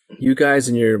 You guys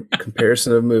and your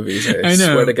comparison of movies, I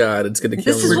know. swear to God, it's going to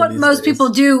kill me. This is what most people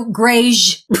do.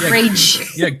 Grage.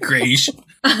 Yeah, Grage.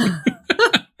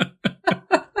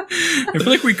 I feel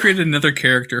like we created another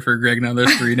character for Greg. Now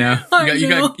there's 3 now.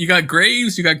 You got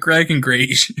Graves, you got Greg, and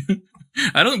Grage. We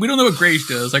don't know what Grage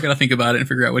does. I gotta think about it and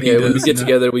figure out what he does. When we get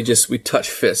together, we touch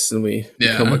fists and we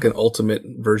become like an ultimate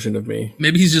version of me.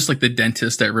 Maybe he's just like the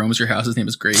dentist that roams your house. His name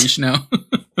is Grage now.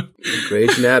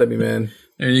 Grage Anatomy, man.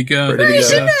 There you go.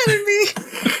 Grage Anatomy.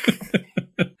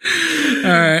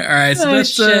 All right. So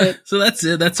that's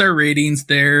it. That's our ratings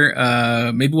there.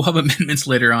 Maybe we'll have amendments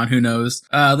later on. Who knows?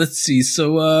 Let's see.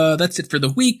 So, that's it for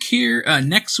the week here.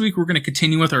 Next week, we're going to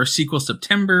continue with our sequel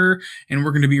September, and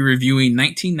we're going to be reviewing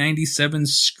 1997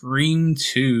 Scream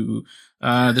 2.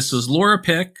 This was Laura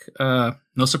pick.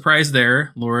 No surprise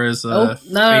there. Laura's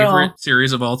favorite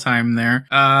series of all time there.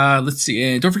 Let's see.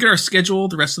 And don't forget our schedule.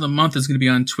 The rest of the month is going to be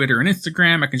on Twitter and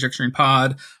Instagram at Conjecturing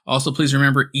Pod. Also, please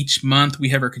remember each month we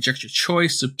have our Conjecture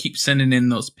Choice, so keep sending in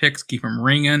those picks. Keep them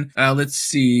ringing. Let's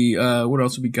see. What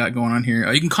else have we got going on here?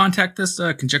 You can contact us,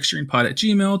 conjecturingpod at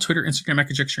Gmail, Twitter, Instagram at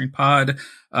conjecturingpod.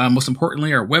 Most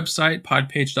importantly, our website,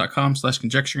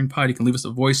 podpage.com/conjecturingpod. You can leave us a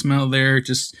voicemail there.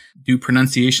 Just do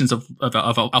pronunciations of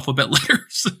alphabet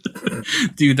letters.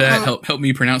 Do that. Help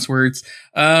me pronounce words.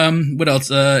 What else?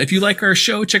 If you like our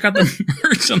show, check out the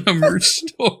merch on the merch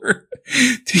store.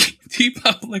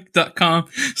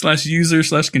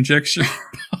 tpublic.com/user/conjecture.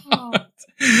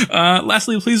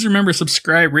 Lastly, please remember,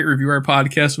 subscribe, rate, review our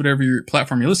podcast, whatever your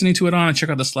platform you're listening to it on, and check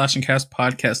out the Slash and Cast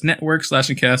podcast network,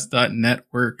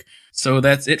 slashandcast.network. So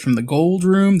that's it from the Gold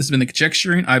Room. This has been the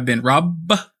Conjecturing. I've been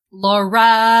Rob.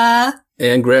 Laura.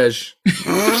 And Greg.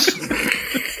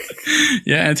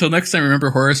 Yeah, until next time,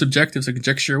 remember, horror is subjective, so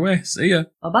conjecture away. See ya.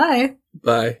 Bye-bye.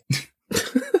 Bye.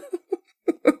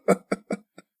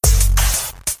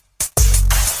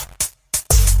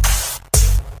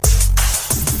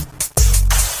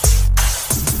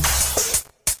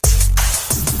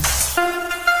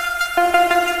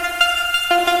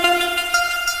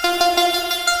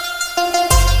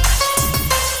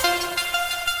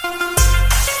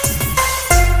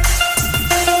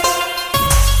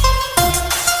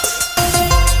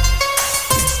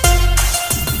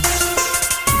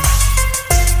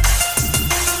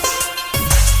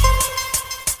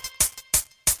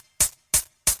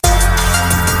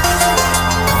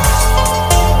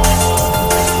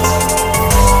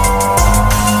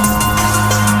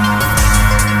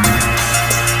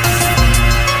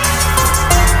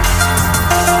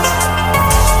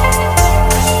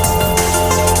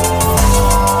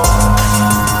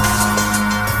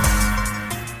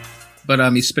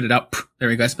 But you spit it out. There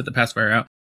we go. I spit the pacifier out.